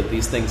guys, that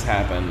these things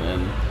happen.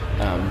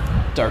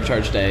 And Dark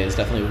Charge Day is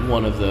definitely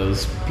one of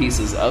those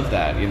pieces of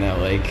that.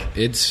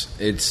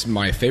 It's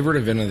my favorite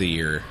event of the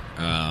year.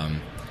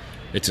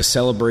 It's a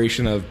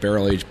celebration of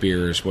barrel-aged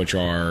beers, which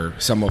are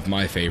some of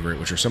my favorite,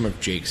 which are some of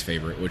Jake's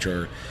favorite, which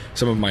are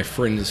some of my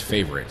friends'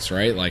 favorites,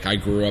 right? I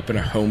grew up in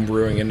a home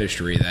brewing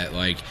industry that,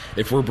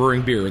 if we're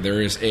brewing beer, there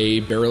is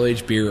a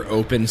barrel-aged beer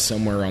open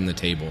somewhere on the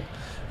table.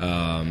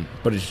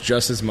 But it's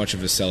just as much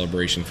of a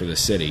celebration for the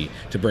city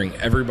to bring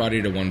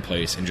everybody to one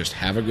place and just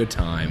have a good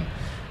time,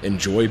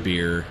 enjoy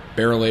beer,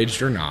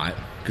 barrel-aged or not,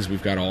 because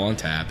we've got all on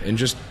tap, and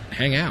just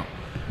hang out.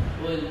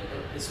 Well,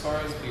 as far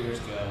as beers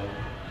go,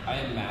 I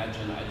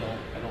imagine, I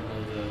don't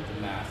know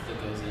the math that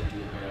goes into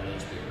a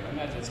barrel-aged beer, but I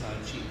imagine it's not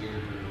a cheap beer to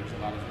brew. There's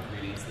a lot of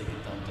ingredients that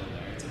get dumped in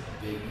there. It's a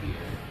big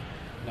beer.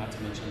 not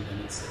to mention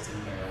that it sits in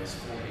barrels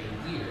for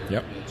a year,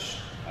 Yep. which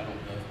I don't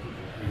know if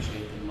people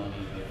appreciate the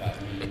money that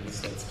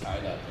means that's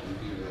tied up in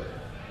beer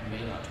that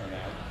may not turn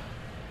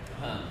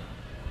out.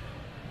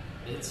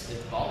 It's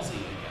ballsy,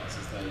 I guess.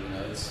 Is that,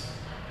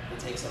 it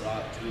takes a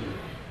lot to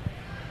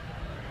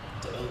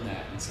own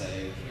that and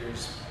say,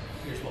 here's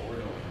what we're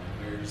doing.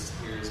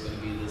 Here's going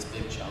to be this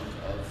big chunk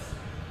of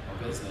our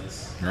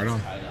business Right on.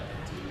 tied up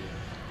into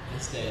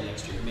this day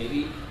next year.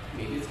 Maybe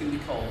it's going to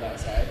be cold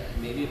outside.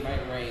 Maybe it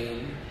might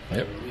rain. But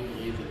Yep. we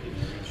believe that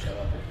people are going to show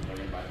up and people are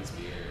going to buy this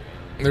beer.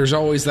 And There's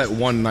always that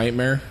one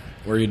nightmare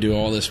where you do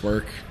all this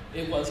work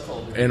it was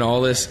cold. and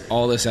all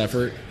this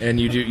effort, and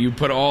you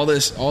put all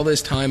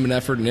this time and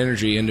effort and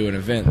energy into an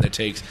event that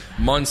takes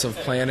months of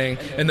planning,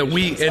 and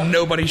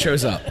nobody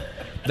shows up.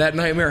 That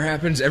nightmare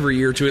happens every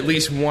year to at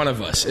least one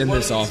of us in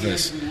this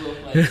office. We will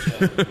play a show.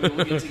 We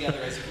will get together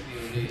as a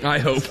community. I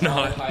hope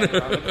not. Hide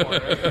around the corner.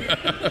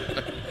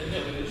 And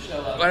then we just show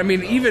up. But I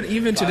mean,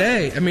 even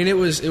today, I mean, it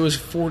was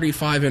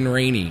 45 and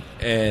rainy,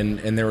 and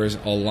there was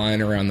a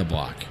line around the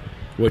block,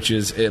 which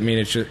is, I mean,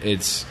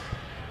 it's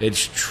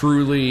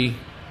truly,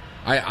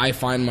 I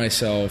find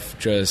myself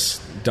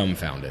just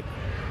dumbfounded.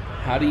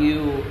 How do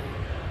you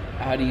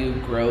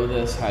grow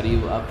this? How do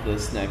you up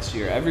this next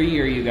year? Every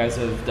year you guys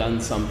have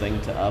done something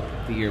to up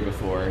the year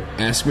before.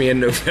 Ask me in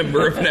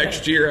November of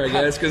next year, I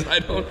guess, because I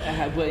don't.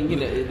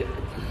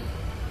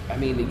 I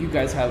mean, you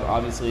guys have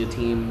obviously a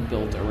team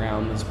built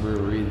around this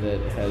brewery that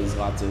has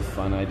lots of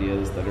fun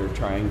ideas that are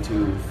trying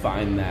to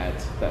find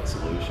that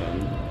solution.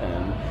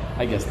 And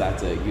I guess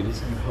that's it. You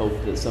hope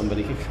that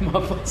somebody can come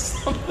up with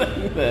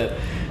something that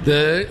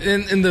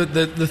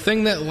The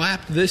thing that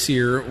lapped this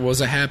year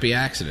was a happy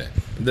accident.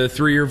 The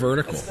 3-year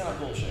vertical. It's not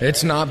bullshit.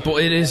 It's not.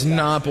 It is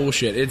not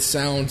bullshit. It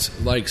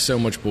sounds like so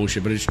much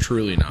bullshit, but it's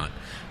truly not.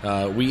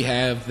 We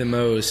have the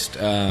most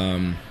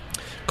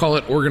call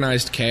it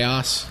organized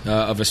chaos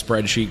of a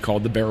spreadsheet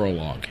called the barrel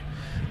log,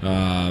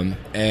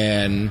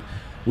 and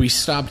we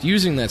stopped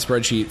using that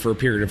spreadsheet for a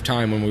period of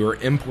time when we were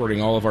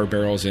importing all of our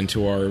barrels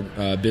into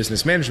our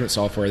business management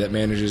software that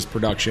manages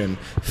production,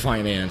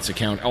 finance,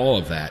 account, all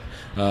of that.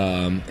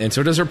 And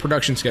so it does our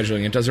production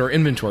scheduling, it does our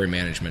inventory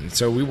management.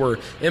 So we were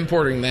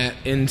importing that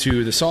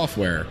into the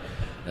software.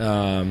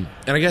 And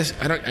I guess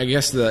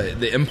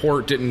the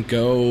import didn't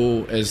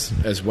go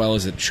as well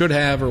as it should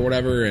have or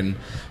whatever, and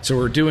so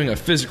we're doing a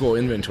physical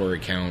inventory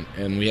count,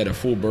 and we had a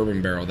full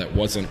bourbon barrel that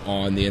wasn't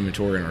on the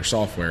inventory in our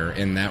software,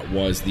 and that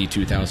was the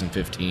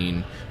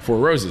 2015 Four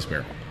Roses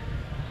barrel.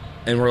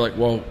 And we're like,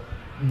 well,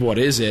 what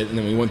is it? And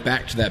then we went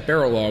back to that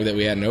barrel log that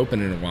we hadn't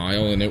opened in a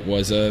while, and it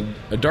was a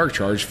dark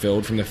charge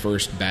filled from the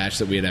first batch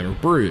that we had ever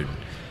brewed.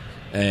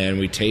 And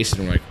we tasted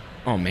and we're like,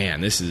 oh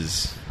man, this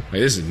is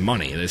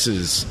money. This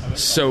is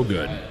so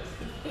good.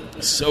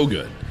 So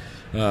good.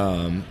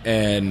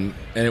 And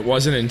it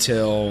wasn't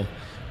until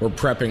we're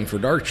prepping for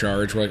dark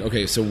charge, we're like,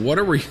 okay, so what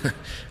are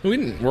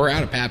we're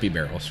out of Pappy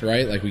barrels,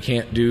 right? Like, we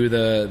can't do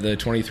the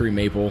 23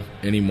 maple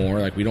anymore.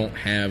 Like, we don't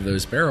have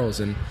those barrels,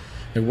 and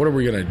what are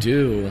we going to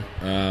do?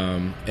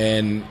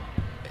 And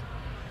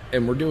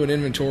we're doing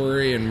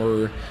inventory, and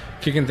we're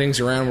kicking things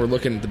around. We're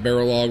looking at the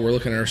barrel log. We're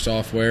looking at our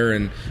software,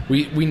 and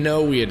we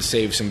know we had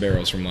saved some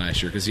barrels from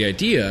last year, because the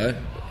idea,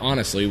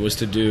 honestly, was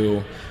to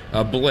do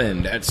a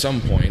blend at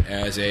some point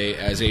as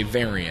a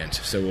variant.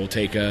 So we'll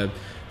take a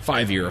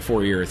 5-year, a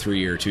 4-year, a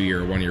 3-year,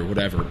 2-year, 1 year,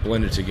 whatever,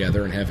 blend it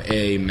together and have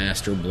a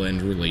master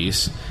blend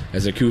release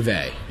as a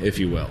cuvee, if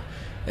you will.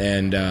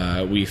 And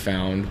we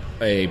found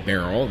a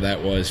barrel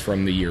that was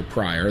from the year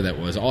prior that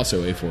was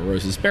also a Four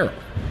Roses barrel.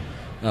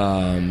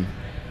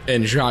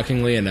 And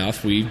shockingly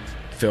enough, we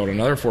filled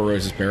another Four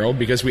Roses barrel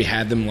because we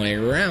had them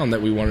laying around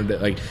that we wanted to,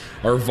 like,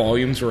 our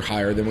volumes were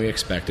higher than we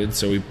expected,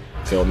 so we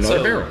filled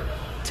another barrel.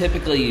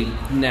 Typically,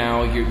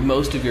 now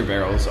most of your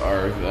barrels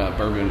are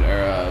bourbon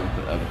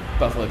or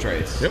Buffalo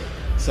Trace. Yep.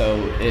 So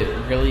it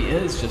really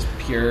is just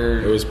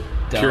pure. It was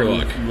pure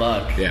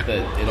luck. Yeah.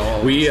 That it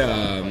all. We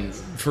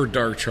for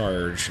Dark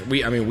Charge,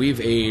 we've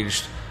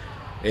aged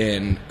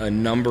in a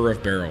number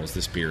of barrels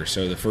this beer.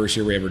 So the first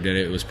year we ever did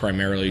it was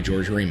primarily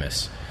George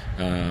Remus.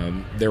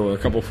 There were a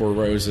couple Four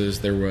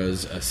Roses. There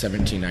was a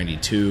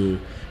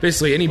 1792.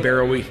 Basically any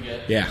barrel we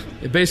could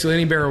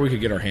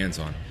get our hands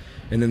on.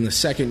 And then the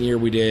second year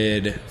we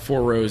did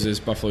Four Roses,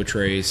 Buffalo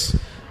Trace,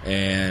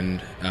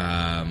 and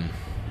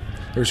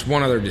there's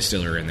one other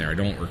distiller in there. I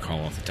don't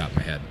recall off the top of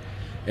my head.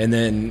 And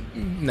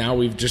then now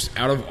we've just,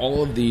 out of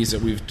all of these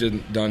that we've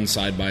done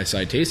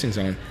side-by-side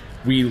tastings on,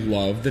 we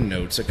love the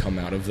notes that come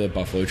out of the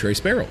Buffalo Trace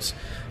barrels.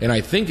 And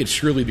I think it's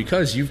surely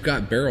because you've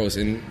got barrels,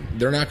 and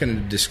they're not going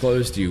to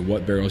disclose to you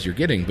what barrels you're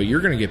getting, but you're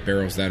going to get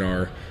barrels that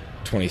are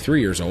 23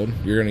 years old.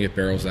 You're going to get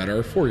barrels that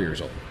are 4 years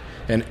old,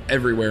 and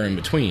everywhere in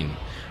between.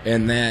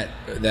 And that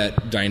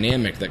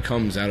dynamic that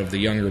comes out of the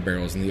younger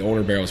barrels and the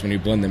older barrels when you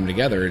blend them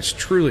together, it's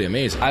truly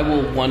amazing. I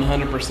will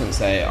 100%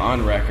 say,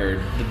 on record,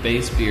 the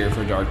base beer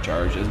for Dark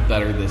Charge is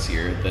better this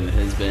year than it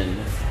has been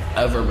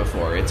ever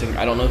before.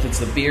 I don't know if it's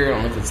the beer, I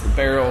don't know if it's the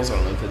barrels, I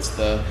don't know if it's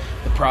the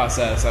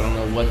process, I don't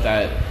know what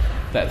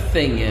that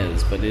thing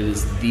is, but it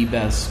is the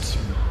best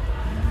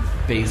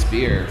base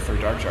beer for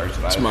Dark Charge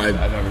that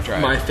I've ever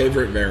tried. My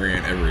favorite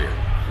variant every year.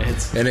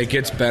 And it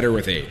gets better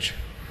with age.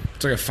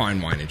 It's like a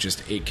fine wine.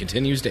 It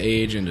continues to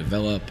age and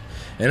develop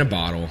in a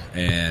bottle,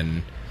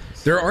 and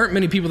there aren't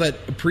many people that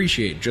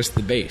appreciate just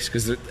the base,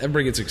 because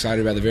everybody gets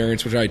excited about the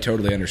variants, which I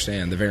totally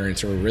understand. The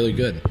variants are really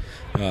good,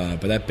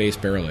 but that base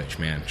barrel age,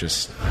 man,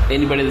 just...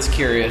 Anybody that's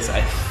curious,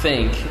 I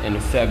think in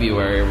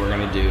February we're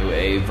going to do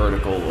a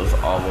vertical with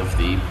all of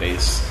the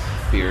base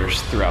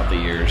beers throughout the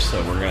years, so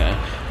we're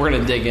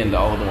gonna dig into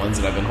all of the ones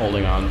that I've been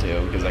holding on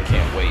to, because I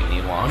can't wait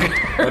any longer.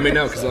 Let me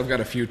know, because I've got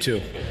a few too.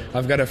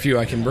 I've got a few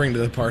I can bring to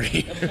the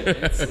party.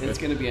 It's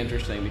going to be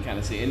interesting to kind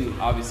of see, and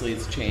obviously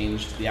it's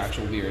changed. The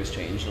actual beer has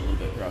changed a little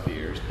bit throughout the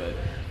years, but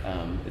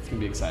it's going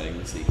to be exciting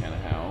to see kind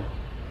of how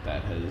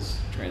that has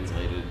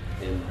translated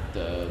in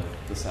the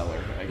cellar,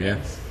 I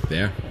guess.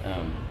 Yeah.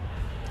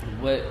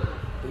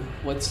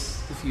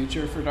 What's the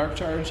future for Dark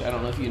Charge? I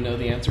don't know if you know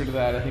the answer to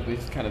that. I think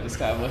we've kind of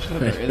established that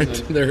there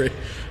isn't.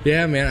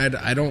 Yeah, man,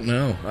 I don't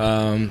know.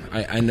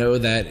 I know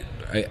that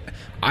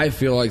I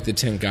feel like the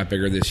tent got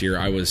bigger this year.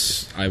 I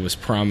was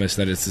promised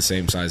that it's the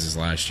same size as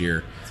last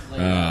year.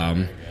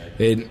 I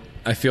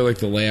feel like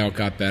the layout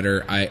got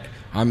better.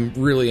 I'm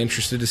really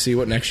interested to see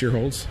what next year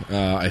holds.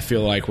 I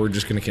feel like we're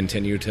just going to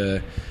continue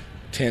to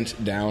tent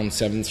down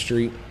 7th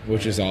Street,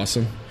 which is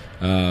awesome.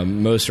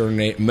 Most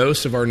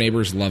of our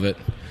neighbors love it.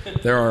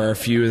 There are a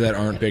few that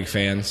aren't big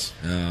fans,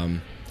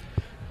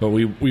 but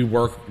we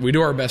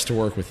do our best to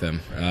work with them,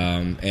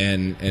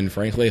 and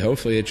frankly,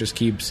 hopefully it just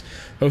keeps.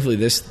 Hopefully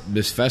this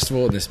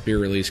festival and this beer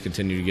release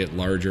continue to get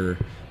larger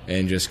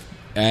and just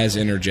as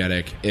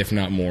energetic, if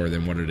not more,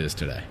 than what it is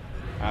today.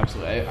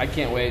 Absolutely, I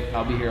can't wait.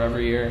 I'll be here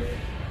every year.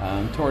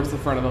 Towards the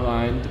front of the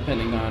line,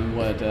 depending on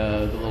what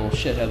the little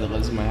shithead that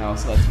lives in my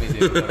house lets me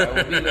do. But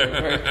I will be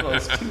there very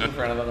close to the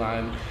front of the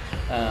line.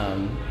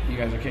 You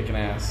guys are kicking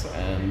ass,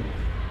 and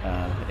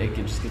it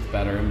just gets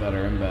better and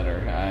better and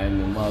better.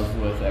 I'm in love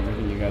with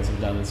everything you guys have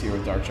done this year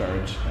with Dark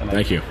Charge. And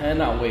Thank you. I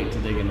cannot wait to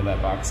dig into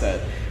that box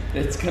set.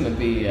 It's going to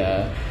be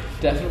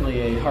definitely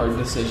a hard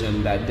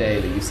decision that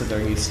day that you sit there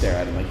and you stare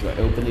at them. Like, do I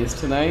open these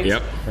tonight?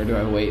 Yep. Or do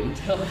I wait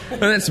until... Well,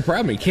 that's the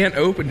problem. You can't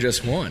open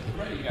just one.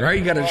 Right?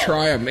 You got to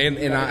try them.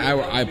 And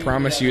I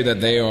promise you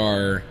that they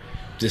are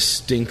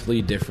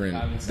distinctly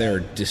different. They're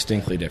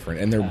distinctly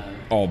different. And they're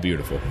all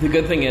beautiful. The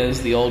good thing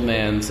is the old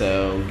man,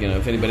 so,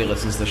 if anybody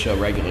listens to the show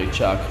regularly,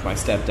 Chuck, my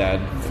stepdad,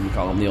 and we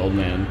call him the old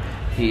man,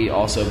 he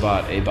also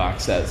bought a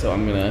box set, so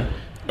I'm going to...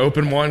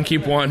 Open one,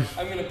 keep one.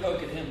 I'm going to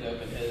poke at him to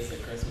open his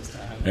at Christmas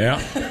time. Yeah.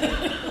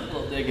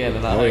 We'll dig in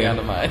and I'll hang on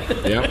to mine.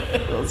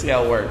 Yep. We'll see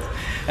how it works.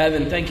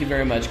 Evan, thank you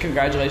very much.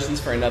 Congratulations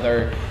for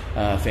another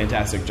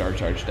fantastic Dark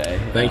Charge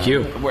day. Thank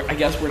you. I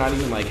guess we're not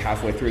even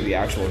halfway through the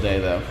actual day,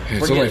 though.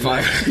 It's only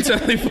 5. It's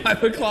only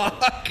 5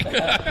 o'clock.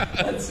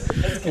 That's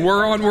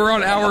we're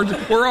on hour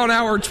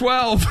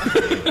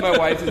 12. My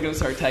wife is going to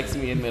start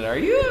texting me in a minute. Are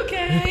you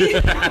okay?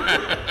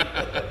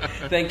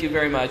 Thank you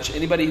very much.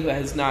 Anybody who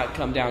has not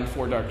come down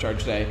for Dark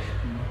Charge Day,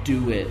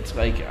 do it.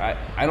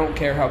 I don't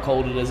care how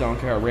cold it is. I don't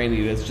care how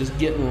rainy it is. Just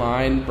get in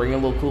line. Bring a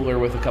little cooler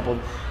with a couple.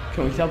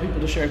 Can we tell people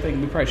to share things?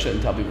 We probably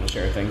shouldn't tell people to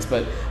share things,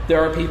 but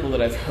there are people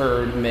that I've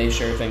heard may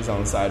share things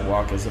on the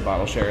sidewalk as a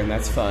bottle share, and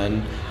that's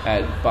fun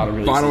at bottle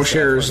releases. Bottle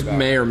shares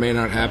may or may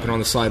not happen on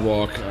the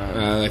sidewalk.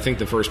 I think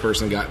the first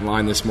person got in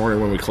line this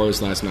morning when we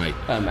closed last night.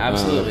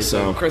 Absolutely.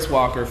 So Chris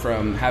Walker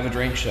from Have a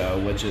Drink Show,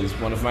 which is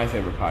one of my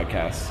favorite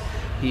podcasts,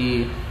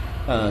 he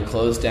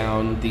closed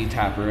down the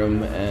tap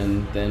room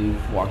and then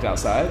walked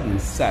outside and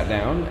sat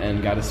down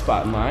and got a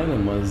spot in line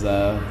and was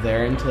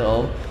there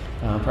until...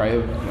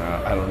 probably,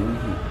 I don't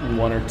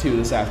know, 1 or 2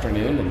 this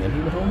afternoon, and then he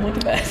went home and went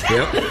to bed.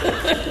 Yep.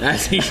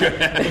 As he should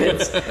have.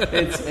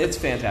 It's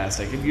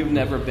fantastic. If you've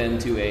never been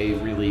to a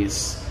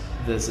release,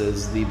 this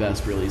is the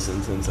best release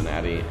in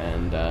Cincinnati,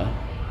 and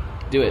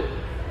do it.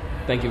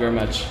 Thank you very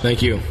much.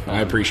 Thank you. I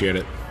appreciate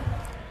it.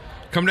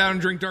 Come down and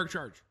drink Dark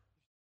Charge.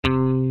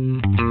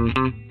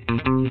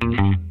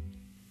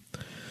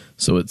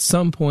 So at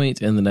some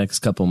point in the next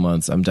couple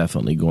months, I'm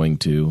definitely going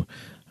to...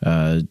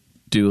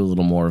 do a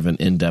little more of an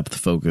in-depth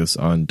focus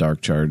on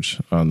Dark Charge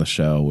on the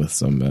show with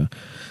some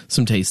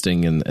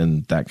tasting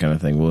and that kind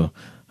of thing. We'll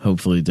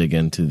hopefully dig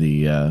into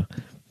the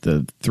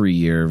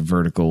 3-year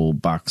vertical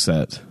box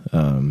set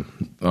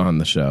on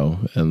the show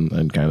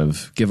and kind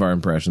of give our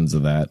impressions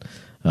of that.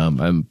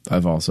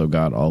 I've also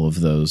got all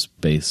of those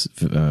base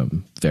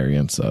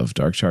variants of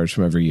Dark Charge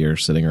from every year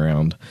sitting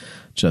around,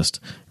 just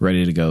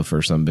ready to go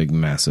for some big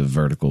massive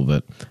vertical.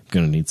 But I'm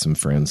going to need some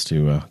friends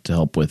to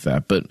help with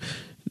that. But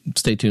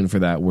stay tuned for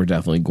that. We're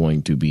definitely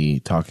going to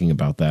be talking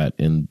about that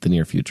in the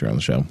near future on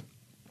the show.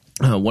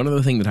 One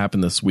other thing that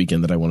happened this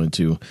weekend that I wanted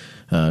to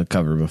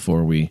cover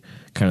before we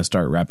kind of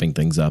start wrapping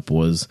things up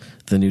was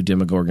the new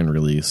Demogorgon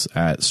release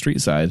at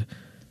Streetside.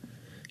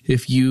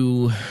 If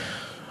you're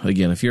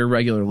a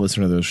regular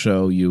listener to the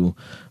show, you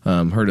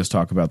heard us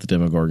talk about the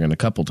Demogorgon a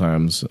couple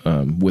times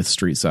with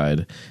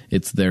Streetside.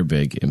 It's their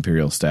big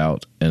Imperial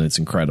Stout, and it's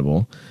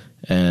incredible.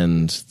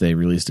 And they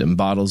released it in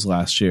bottles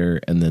last year,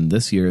 and then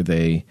this year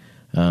they...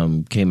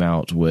 came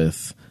out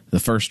with the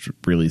first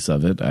release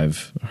of it.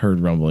 I've heard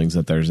rumblings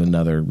that there's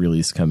another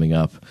release coming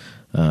up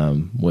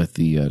with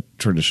the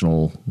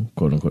traditional,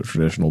 quote-unquote,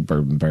 traditional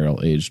bourbon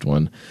barrel-aged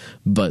one.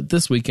 But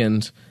this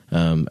weekend,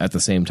 at the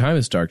same time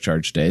as Dark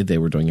Charge Day, they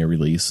were doing a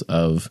release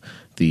of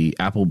the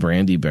Apple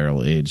Brandy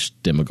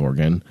barrel-aged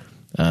Demogorgon.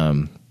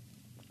 And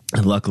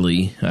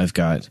luckily, I've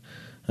got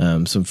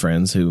some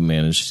friends who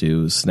managed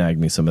to snag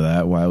me some of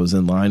that while I was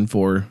in line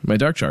for my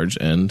Dark Charge,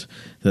 and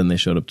then they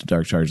showed up to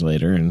Dark Charge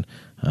later and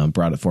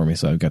brought it for me,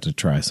 so I've got to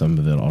try some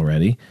of it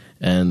already,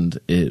 and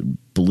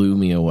it blew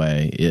me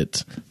away.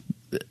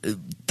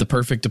 The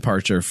perfect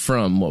departure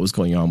from what was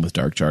going on with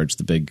Dark Charge,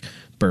 the big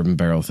bourbon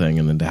barrel thing,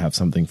 and then to have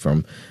something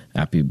from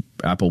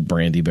Apple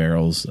Brandy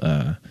barrels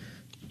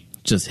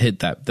just hit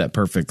that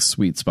perfect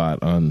sweet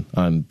spot on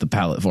the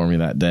palate for me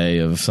that day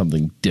of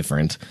something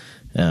different,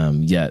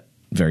 yet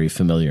very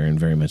familiar and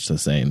very much the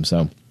same.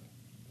 So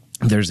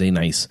there's a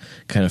nice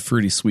kind of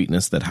fruity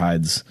sweetness that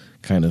hides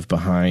kind of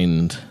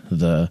behind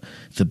the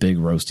big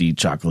roasty,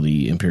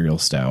 chocolatey Imperial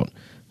Stout.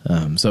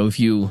 So if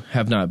you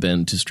have not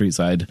been to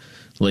Streetside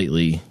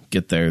lately,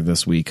 get there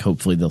this week.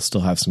 Hopefully they'll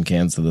still have some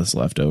cans of this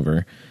left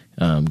over,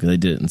 because they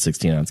did it in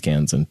 16-ounce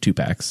cans and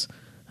 2-packs.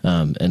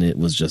 And it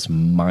was just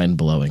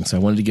mind-blowing. So I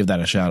wanted to give that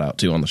a shout-out,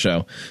 too, on the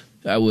show.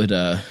 I would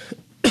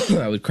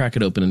I would crack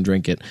it open and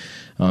drink it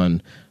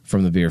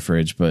from the beer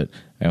fridge, but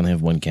I only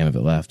have one can of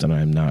it left, and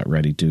I'm not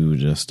ready to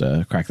just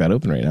crack that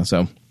open right now.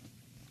 So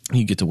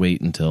you get to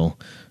wait until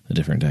a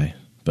different day.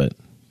 But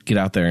get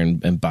out there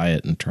and buy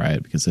it and try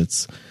it, because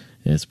it's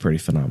pretty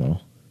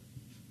phenomenal.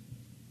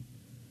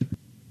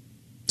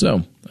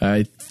 So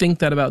I think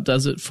that about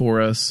does it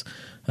for us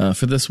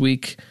for this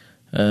week.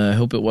 I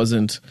hope it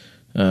wasn't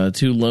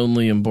too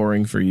lonely and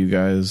boring for you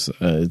guys.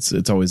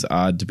 It's always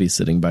odd to be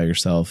sitting by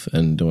yourself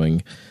and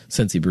doing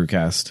Cincy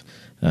Brewcast,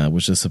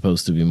 which is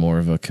supposed to be more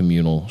of a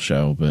communal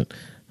show, but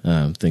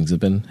things have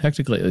been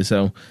hectic lately,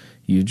 so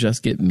you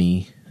just get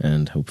me,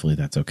 and hopefully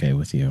that's okay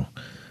with you.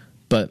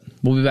 But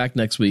we'll be back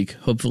next week,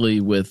 hopefully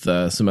with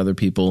some other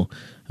people.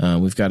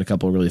 We've got a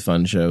couple of really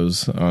fun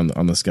shows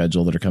on the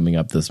schedule that are coming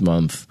up this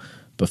month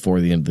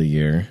before the end of the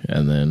year.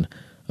 And then,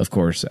 of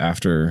course,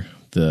 after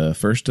the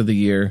first of the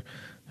year,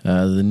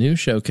 the new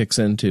show kicks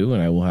in too,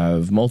 and I will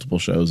have multiple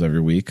shows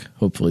every week.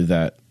 Hopefully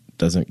that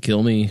doesn't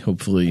kill me.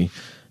 Hopefully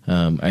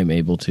I'm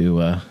able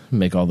to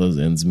make all those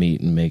ends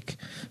meet and make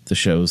the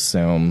shows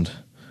sound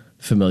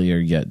familiar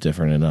yet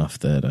different enough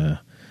that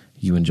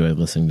you enjoy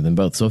listening to them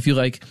both. So if you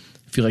like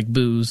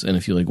booze, and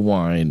if you like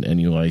wine, and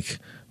you like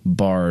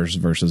bars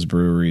versus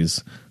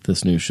breweries,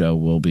 this new show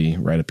will be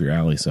right up your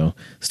alley. So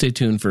stay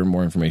tuned for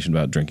more information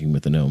about Drinking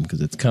with the Gnome,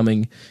 because it's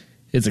coming.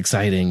 It's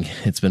exciting.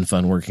 It's been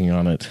fun working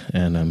on it,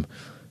 and I'm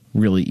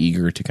really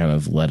eager to kind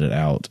of let it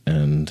out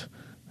and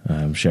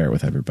share it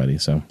with everybody.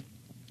 So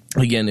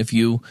again, if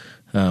you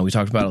we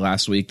talked about it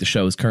last week, the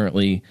show is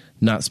currently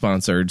not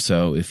sponsored,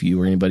 so if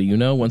you or anybody you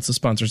know wants to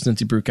sponsor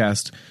Cincy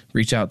Brewcast,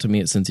 reach out to me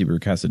at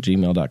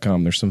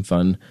cincybrewcast@gmail.com. There's some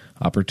fun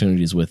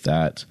opportunities with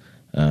that,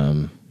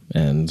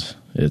 and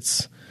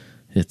it's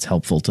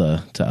helpful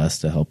to us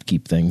to help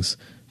keep things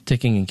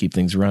ticking and keep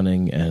things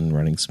running and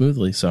running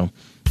smoothly. So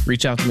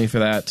reach out to me for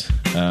that.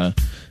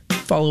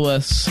 Follow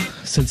us,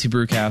 Cincy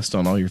Brewcast,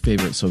 on all your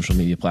favorite social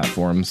media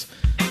platforms.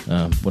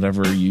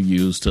 Whatever you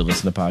use to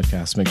listen to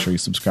podcasts, make sure you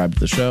subscribe to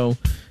the show,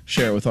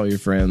 share it with all your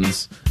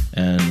friends,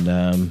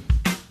 and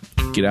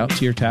get out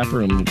to your tap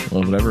room,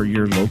 whatever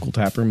your local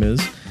tap room is,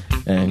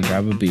 and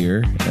grab a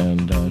beer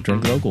and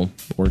drink local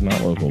or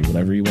not local,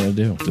 whatever you want to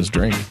do. Just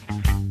drink.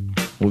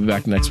 We'll be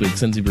back next week.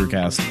 Cincy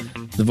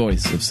Brewcast, the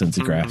voice of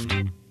Cincy Craft.